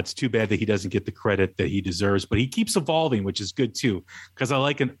 It's too bad that he doesn't get the credit that he deserves, but he keeps evolving, which is good too, because I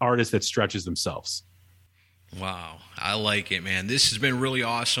like an artist that stretches themselves. Wow. I like it, man. This has been really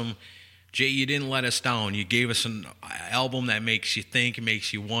awesome. Jay, you didn't let us down. You gave us an album that makes you think,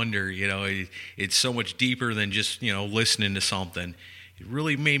 makes you wonder. It's so much deeper than just, listening to something. It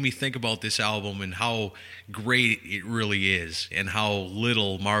really made me think about this album and how great it really is, and how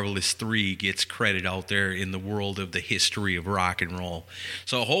little Marvelous 3 gets credit out there in the world of the history of rock and roll.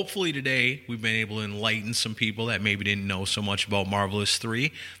 So hopefully today we've been able to enlighten some people that maybe didn't know so much about Marvelous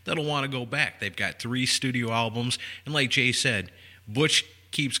 3 that'll want to go back. They've got 3 studio albums, and like Jay said, Butch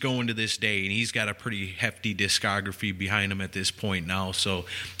keeps going to this day, and he's got a pretty hefty discography behind him at this point now. So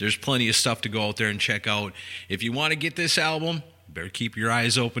there's plenty of stuff to go out there and check out. If you want to get this album, better keep your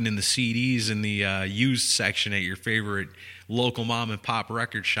eyes open in the CDs in the used section at your favorite local mom and pop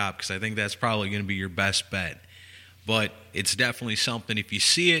record shop, because I think that's probably going to be your best bet. But it's definitely something, if you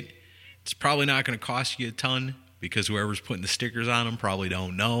see it, it's probably not going to cost you a ton, because whoever's putting the stickers on them probably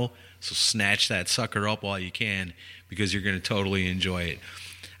don't know. So snatch that sucker up while you can, because you're going to totally enjoy it.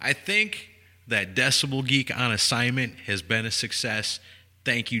 I think that Decibel Geek on Assignment has been a success.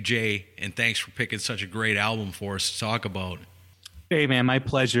 Thank you, Jay, and thanks for picking such a great album for us to talk about. Hey man, my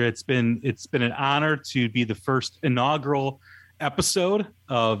pleasure. It's been an honor to be the first inaugural episode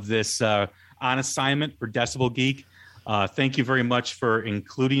of this On Assignment for Decibel Geek. Thank you very much for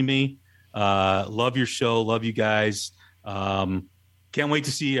including me. Love your show. Love you guys. Can't wait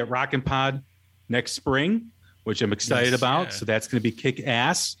to see you at Rockin' Pod next spring, which I'm excited about. Yeah. So that's going to be kick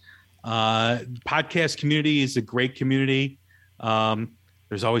ass. Podcast community is a great community.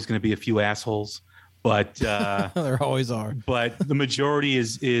 There's always going to be a few assholes. But there always are. But the majority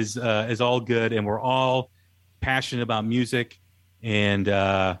is all good, and we're all passionate about music, and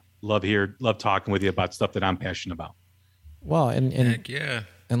love talking with you about stuff that I'm passionate about. Well, and Heck yeah.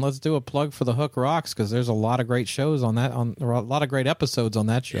 And let's do a plug for the Hook Rocks, because there's a lot of great shows on that, a lot of great episodes on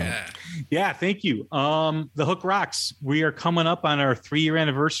that show. Yeah, thank you. The Hook Rocks. We are coming up on our 3-year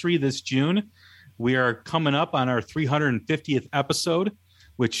anniversary this June. We are coming up on our 350th episode,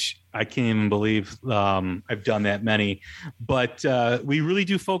 which I can't even believe I've done that many. But we really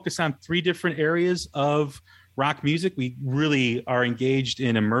do focus on 3 different areas of rock music. We really are engaged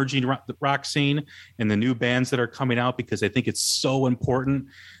in emerging rock scene and the new bands that are coming out, because I think it's so important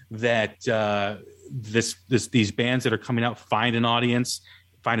that these bands that are coming out find an audience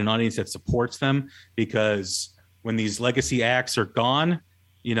that supports them, because when these legacy acts are gone,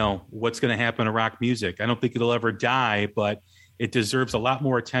 what's going to happen to rock music? I don't think it'll ever die, but it deserves a lot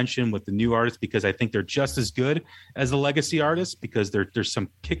more attention with the new artists, because I think they're just as good as the legacy artists, because there's some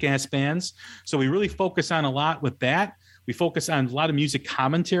kick-ass bands. So we really focus on a lot with that. We focus on a lot of music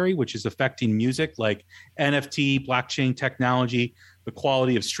commentary, which is affecting music, like NFT, blockchain technology, the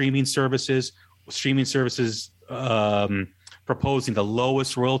quality of streaming services proposing the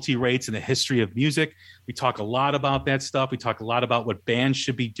lowest royalty rates in the history of music. We talk a lot about that stuff. We talk a lot about what bands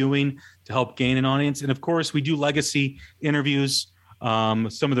should be doing to help gain an audience. And of course, we do legacy interviews. Some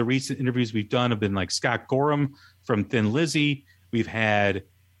of the recent interviews we've done have been like Scott Gorham from Thin Lizzy. We've had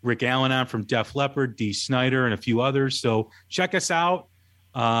Rick Allen on from Def Leppard, Dee Snider, and a few others. So check us out.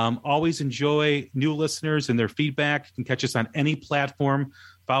 Always enjoy new listeners and their feedback. You can catch us on any platform.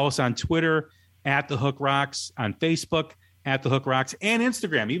 Follow us on Twitter at The Hook Rocks, on Facebook at The Hook Rocks, and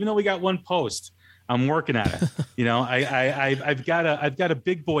Instagram. Even though we got one post, I'm working on it. I've got a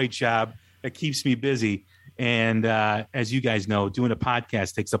big boy job that keeps me busy, and as you guys know, doing a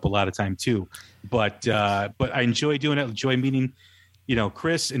podcast takes up a lot of time too. But I enjoy doing it. Enjoy meeting,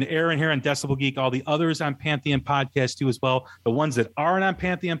 Chris and Aaron here on Decibel Geek, all the others on Pantheon Podcast too as well. The ones that aren't on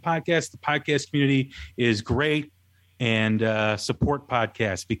Pantheon Podcast, the podcast community is great, and support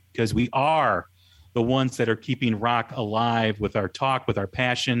podcasts, because we are the ones that are keeping rock alive with our talk, with our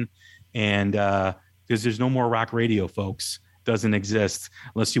passion. And because there's no more rock radio, folks. Doesn't exist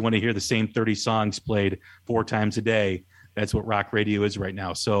unless you want to hear the same 30 songs played 4 times a day. That's what rock radio is right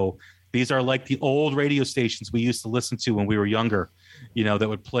now. So these are like the old radio stations we used to listen to when we were younger, that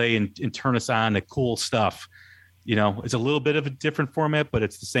would play and turn us on to cool stuff. It's a little bit of a different format, but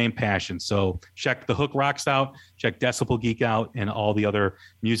it's the same passion. So check The Hook Rocks out, check Decibel Geek out, and all the other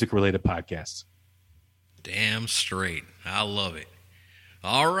music-related podcasts. Damn straight. I love it.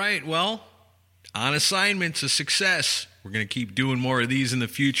 All right, well, on assignment to success. We're going to keep doing more of these in the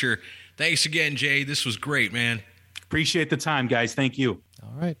future. Thanks again, Jay. This was great, man. Appreciate the time, guys. Thank you.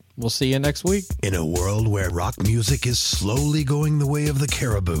 All right. We'll see you next week. In a world where rock music is slowly going the way of the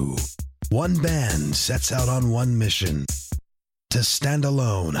caribou, one band sets out on one mission: to stand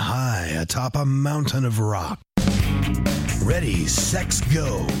alone high atop a mountain of rock. Ready, Sex,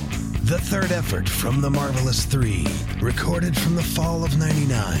 Go. The third effort from the Marvelous Three, recorded from the fall of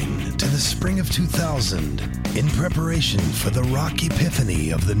 '99 to the spring of 2000, in preparation for the rock epiphany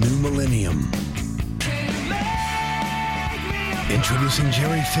of the new millennium. Introducing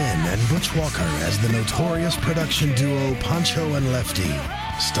Jerry Finn and Butch Walker as the notorious production duo Poncho and Lefty,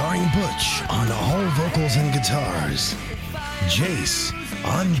 starring Butch on all vocals and guitars, Jace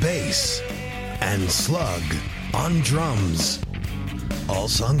on bass, and Slug on drums. All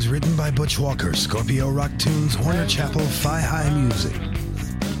songs written by Butch Walker, Scorpio Rock Tunes, Warner Chappell, Fi-Hi Music.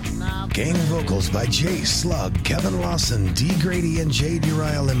 Gang vocals by Jay, Slug, Kevin Lawson, D. Grady and J.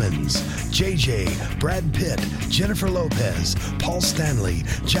 Uriah Lemons, JJ, Brad Pitt, Jennifer Lopez, Paul Stanley,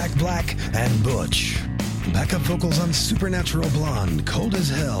 Jack Black, and Butch. Backup vocals on Supernatural Blonde, Cold as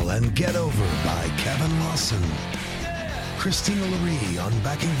Hell, and Get Over by Kevin Lawson. Christina Lurie on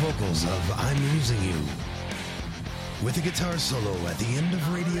backing vocals of I'm Losing You. With a guitar solo at the end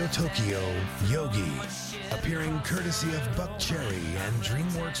of Radio Tokyo, Yogi, appearing courtesy of Buck Cherry and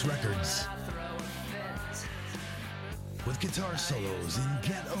DreamWorks Records. With guitar solos in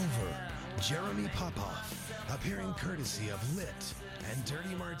Get Over, Jeremy Popoff, appearing courtesy of Lit and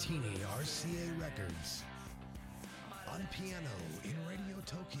Dirty Martini RCA Records. On piano in Radio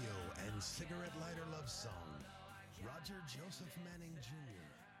Tokyo and Cigarette Lighter Love Song, Roger Joseph Manning Jr.